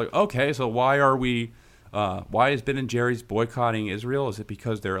 and people are like, okay, so why is Ben & Jerry's boycotting Israel? Is it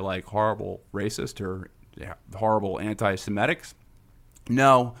because they're like horrible racist or horrible anti-Semitics?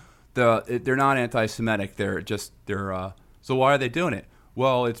 No, they're not anti-Semitic. They're so why are they doing it?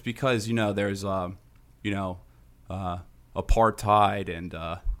 Well, it's because there's apartheid and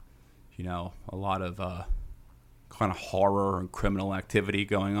a lot of kind of horror and criminal activity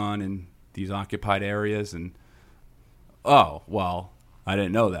going on in these occupied areas. And oh well, I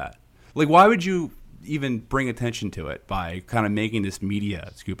didn't know that. Like, why would you even bring attention to it by kind of making this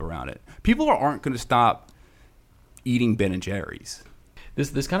media scoop around it? People aren't going to stop eating Ben & Jerry's.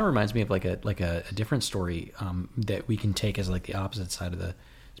 This kind of reminds me of like a different story that we can take as like the opposite side of the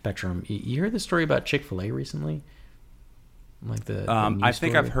spectrum. You heard the story about Chick-fil-A recently? Like I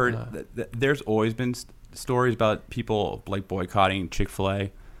think I've heard that there's always been stories about people like boycotting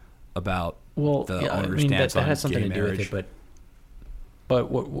Chick-fil-A about the owner's stance on that has something gay to do marriage. with it. But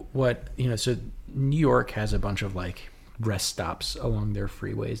what so New York has a bunch of like rest stops along their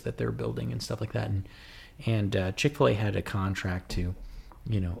freeways that they're building and stuff like that, and Chick-fil-A had a contract to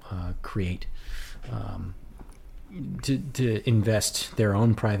create to invest their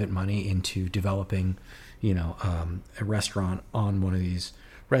own private money into developing a restaurant on one of these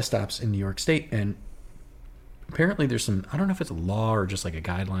rest stops in New York State. And apparently there's some, I don't know if it's a law or just like a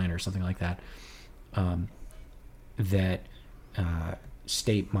guideline or something like that, that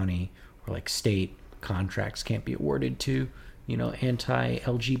state money or like state contracts can't be awarded to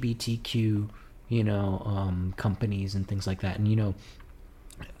anti-LGBTQ, companies and things like that. And,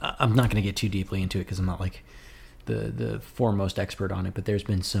 I'm not going to get too deeply into it because I'm not like the foremost expert on it, but there's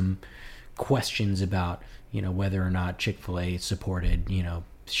been some questions about, whether or not Chick-fil-A supported,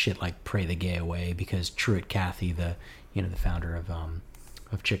 shit like Pray the Gay Away, because Truett Cathy, the founder of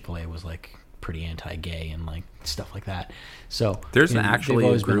Chick-fil-A, was like pretty anti-gay and like stuff like that. So there's actually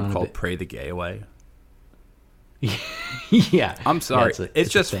a group called Pray the Gay Away. Yeah. I'm sorry.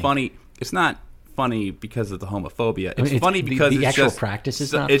 It's just funny. It's not funny because of the homophobia. It's funny because the it's actual just, practice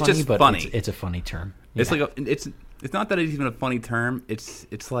is not it's funny, just but funny. It's a funny term. Yeah. It's like it's not that it's even a funny term.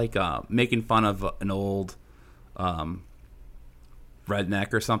 It's like making fun of an old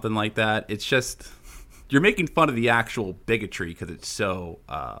redneck or something like that. It's just you're making fun of the actual bigotry because it's so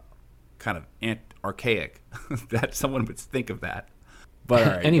kind of archaic that someone would think of that. But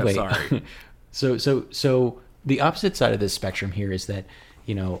all right, anyway, I'm sorry. So the opposite side of this spectrum here is that,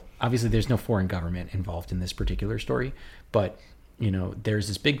 obviously there's no foreign government involved in this particular story, but, there's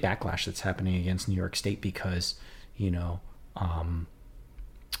this big backlash that's happening against New York State because,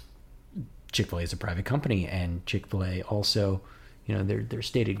 Chick-fil-A is a private company, and Chick-fil-A also, their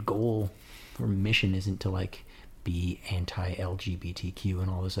stated goal or mission isn't to like be anti-LGBTQ and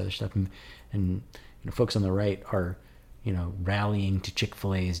all this other stuff. And folks on the right are, rallying to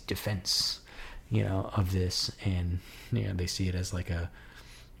Chick-fil-A's defense, of this. And, they see it as like a,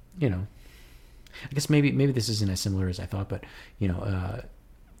 I guess maybe this isn't as similar as I thought, but,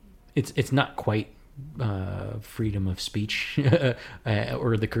 it's not quite freedom of speech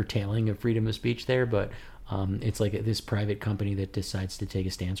or the curtailing of freedom of speech there, but it's like this private company that decides to take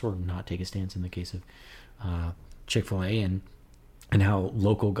a stance or not take a stance in the case of Chick-fil-A, and how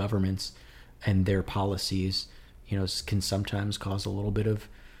local governments and their policies, can sometimes cause a little bit of,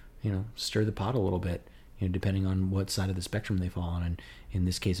 stir the pot a little bit, depending on what side of the spectrum they fall on. And in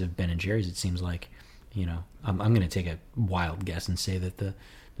this case of Ben & Jerry's, it seems like, I'm going to take a wild guess and say that the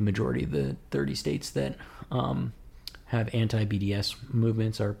majority of the 30 states that have anti-BDS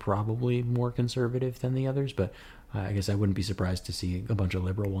movements are probably more conservative than the others, but I guess I wouldn't be surprised to see a bunch of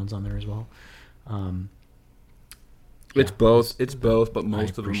liberal ones on there as well. It's both, but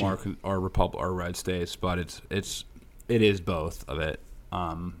most of them are red states, but it is both of it.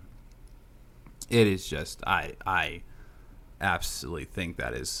 It is just I absolutely think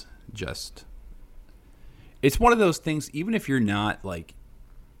that is just, it's one of those things, even if you're not like,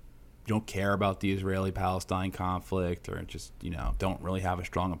 you don't care about the Israeli-Palestine conflict, or just, don't really have a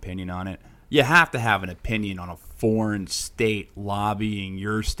strong opinion on it, you have to have an opinion on a foreign state lobbying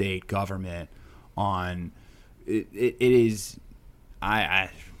your state government on it is I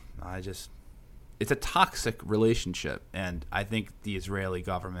just, it's a toxic relationship, and I think the Israeli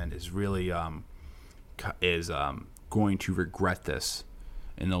government is really going to regret this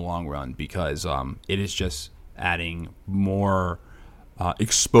in the long run, because it is just adding more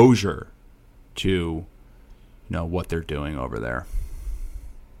exposure to what they're doing over there.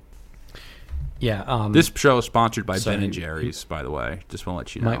 Yeah. This show is sponsored by Ben & Jerry's, by the way. Just want to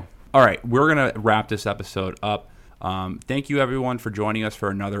let you know. All right, we're going to wrap this episode up. Thank you, everyone, for joining us for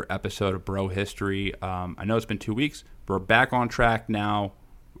another episode of Bro History. I know it's been 2 weeks. We're back on track now.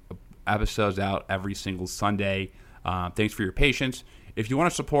 Episodes out every single Sunday. Thanks for your patience. If you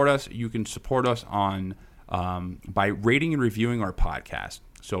want to support us, you can support us on by rating and reviewing our podcast.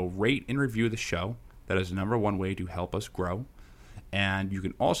 So rate and review the show. That is the number one way to help us grow. And you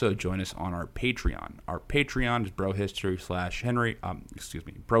can also join us on our Patreon. Our Patreon is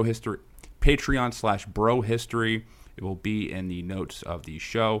Patreon/Bro History. It will be in the notes of the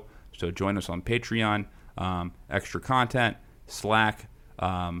show. So join us on Patreon. Extra content, Slack,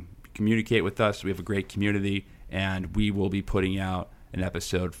 communicate with us. We have a great community, and we will be putting out an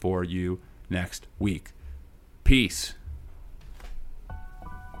episode for you next week. Peace.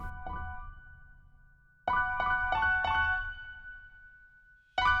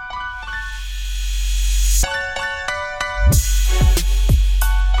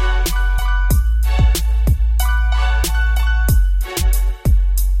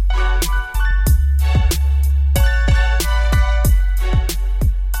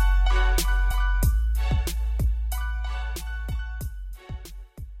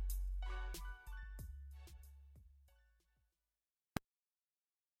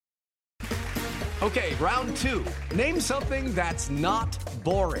 Okay, round two. Name something that's not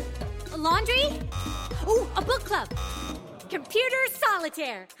boring. A laundry? Ooh, a book club. Computer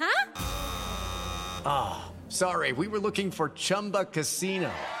solitaire, huh? Ah, sorry, we were looking for Chumba Casino.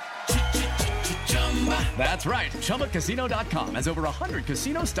 That's right. ChumbaCasino.com has over 100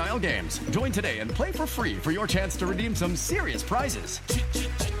 casino-style games. Join today and play for free for your chance to redeem some serious prizes.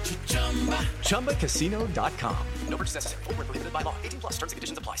 ChumbaCasino.com. No purchase necessary. Void where prohibited by law. 18+ terms and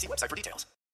conditions apply. See website for details.